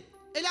desce,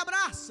 ele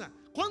abraça.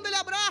 Quando ele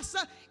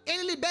abraça,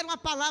 ele libera uma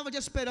palavra de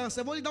esperança.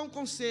 Eu vou lhe dar um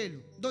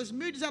conselho.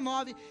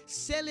 2019,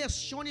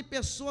 selecione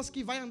pessoas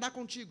que vão andar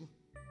contigo.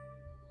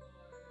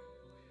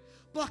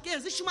 Porque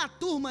existe uma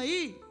turma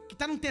aí, que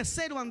está no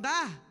terceiro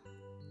andar,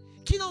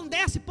 que não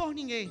desce por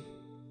ninguém,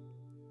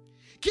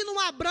 que não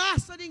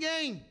abraça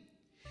ninguém.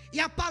 E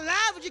a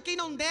palavra de quem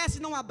não desce,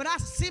 não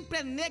abraça, sempre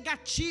é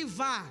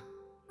negativa.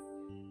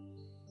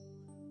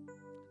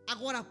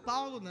 Agora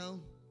Paulo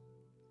não.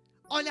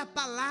 Olha a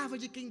palavra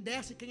de quem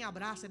desce e quem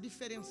abraça, é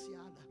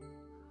diferenciada.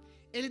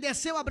 Ele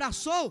desceu,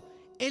 abraçou,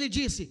 ele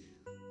disse: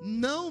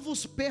 não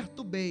vos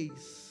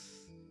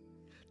perturbeis.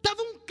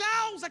 Estava um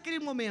caos naquele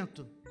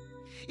momento.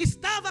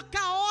 Estava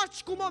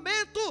caótico o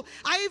momento.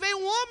 Aí vem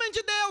um homem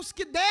de Deus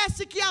que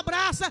desce, que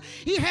abraça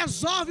e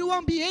resolve o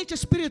ambiente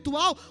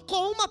espiritual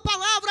com uma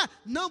palavra: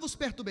 não vos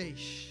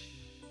perturbeis.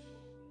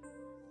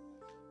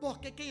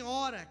 Porque quem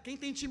ora, quem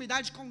tem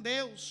intimidade com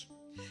Deus,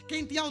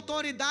 quem tem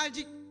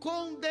autoridade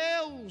com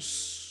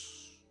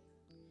Deus,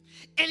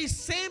 ele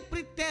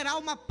sempre terá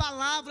uma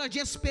palavra de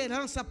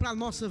esperança para a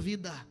nossa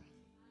vida.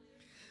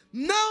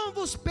 Não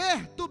vos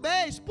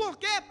perturbeis. Por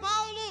quê,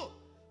 Paulo?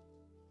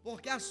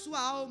 Porque a sua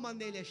alma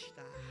nele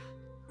está.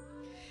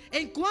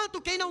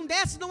 Enquanto quem não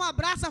desce, não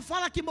abraça,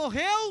 fala que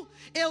morreu,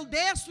 eu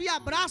desço e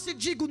abraço e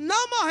digo: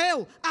 não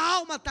morreu, a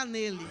alma está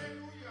nele.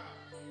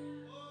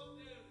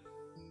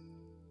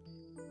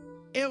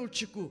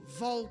 Eutico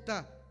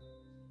volta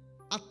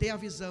a ter a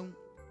visão,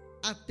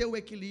 a ter o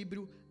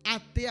equilíbrio, a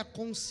ter a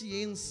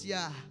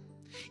consciência.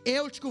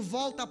 Eutico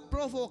volta a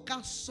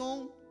provocar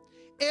som.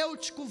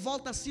 Eutico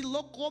volta a se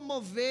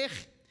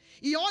locomover.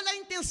 E olha a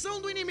intenção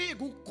do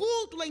inimigo. O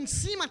culto lá em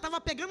cima estava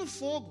pegando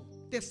fogo.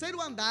 Terceiro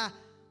andar,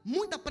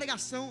 muita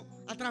pregação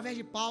através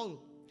de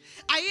Paulo.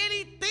 Aí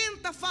ele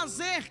tenta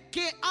fazer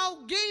que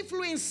alguém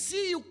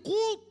influencie o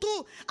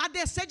culto a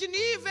descer de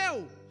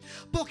nível.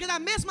 Porque da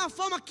mesma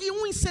forma que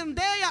um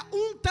incendeia,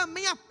 um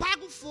também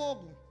apaga o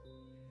fogo.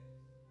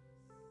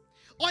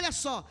 Olha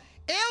só,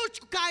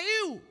 Eutico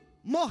caiu,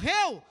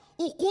 morreu,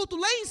 o culto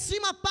lá em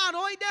cima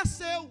parou e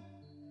desceu.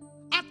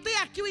 Até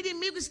aqui o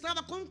inimigo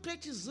estava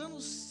concretizando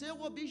o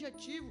seu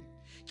objetivo,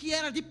 que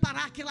era de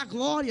parar aquela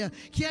glória,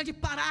 que era de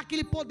parar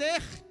aquele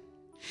poder.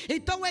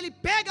 Então ele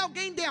pega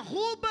alguém,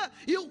 derruba,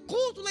 e o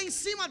culto lá em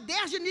cima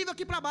desce de nível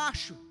aqui para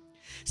baixo.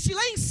 Se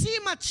lá em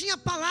cima tinha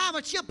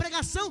palavra, tinha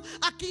pregação,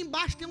 aqui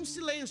embaixo tem um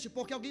silêncio,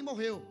 porque alguém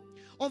morreu.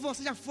 Ou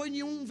você já foi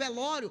em um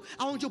velório,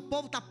 onde o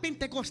povo está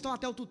pentecostal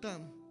até o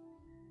tutano.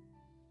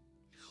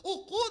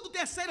 O culto do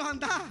terceiro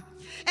andar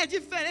é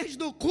diferente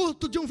do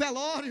culto de um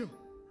velório.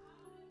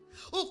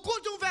 O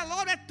culto de um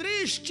velório é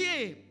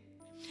triste.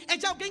 É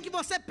de alguém que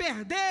você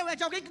perdeu, é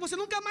de alguém que você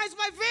nunca mais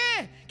vai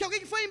ver, que alguém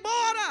que foi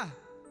embora.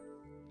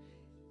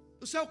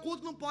 O seu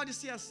culto não pode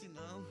ser assim,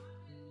 não.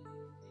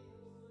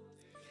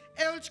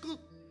 Eutico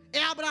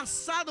é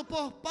abraçado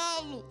por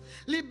Paulo,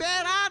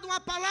 liberado uma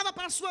palavra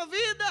para a sua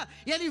vida,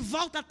 e ele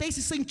volta a ter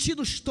esses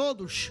sentidos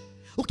todos.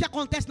 O que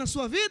acontece na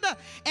sua vida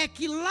é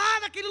que lá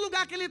naquele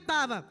lugar que ele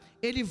estava,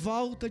 ele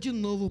volta de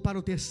novo para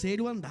o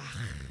terceiro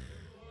andar.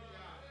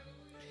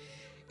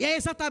 E é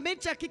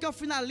exatamente aqui que eu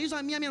finalizo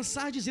a minha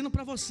mensagem dizendo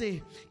para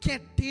você que é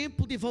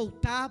tempo de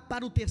voltar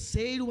para o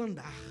terceiro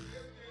andar.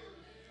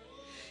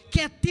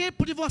 Que é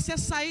tempo de você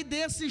sair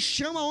desse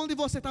chão aonde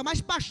você está.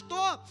 Mas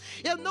pastor,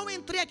 eu não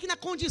entrei aqui na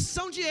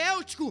condição de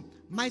Eutico,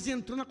 mas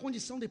entrou na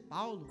condição de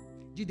Paulo,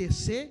 de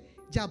descer,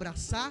 de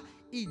abraçar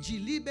e de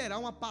liberar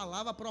uma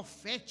palavra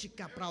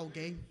profética para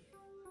alguém.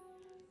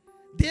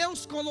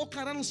 Deus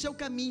colocará no seu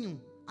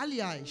caminho,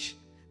 aliás,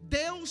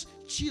 Deus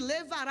te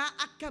levará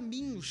a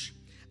caminhos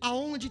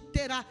aonde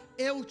terá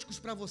Euticos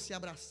para você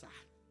abraçar,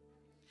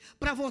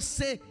 para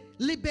você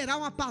liberar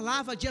uma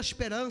palavra de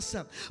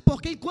esperança,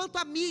 porque enquanto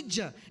a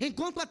mídia,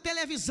 enquanto a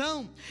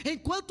televisão,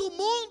 enquanto o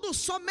mundo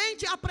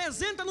somente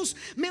apresenta-nos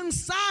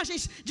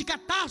mensagens de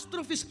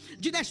catástrofes,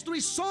 de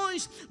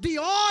destruições, de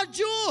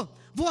ódio,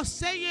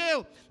 você e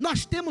eu,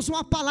 nós temos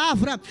uma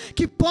palavra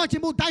que pode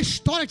mudar a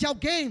história de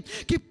alguém,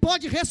 que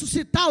pode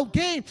ressuscitar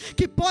alguém,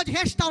 que pode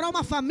restaurar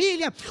uma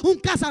família, um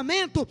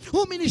casamento,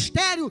 um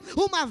ministério,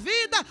 uma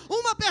vida,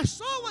 uma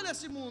pessoa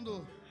nesse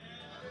mundo.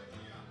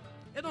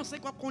 Eu não sei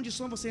qual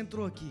condição você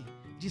entrou aqui,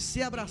 de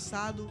ser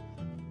abraçado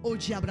ou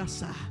de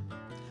abraçar,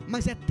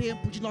 mas é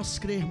tempo de nós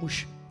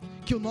crermos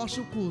que o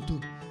nosso culto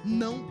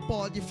não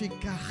pode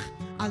ficar,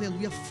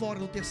 aleluia, fora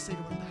do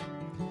terceiro andar.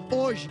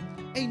 Hoje,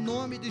 em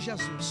nome de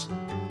Jesus,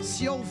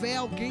 se houver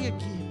alguém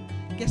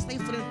aqui que está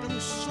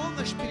enfrentando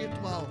sono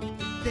espiritual,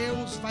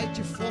 Deus vai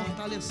te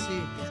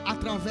fortalecer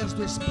através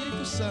do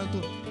Espírito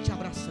Santo, te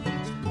abraçando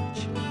nesta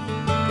noite.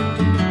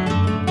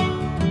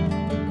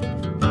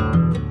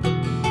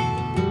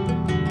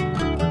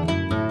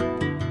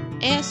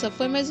 Essa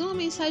foi mais uma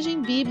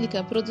mensagem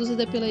bíblica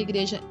produzida pela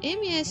Igreja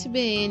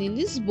MSBN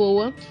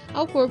Lisboa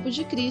ao Corpo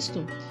de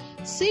Cristo.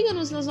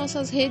 Siga-nos nas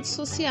nossas redes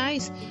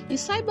sociais e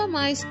saiba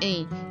mais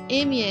em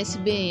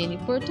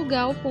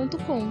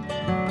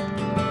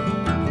msbnportugal.com.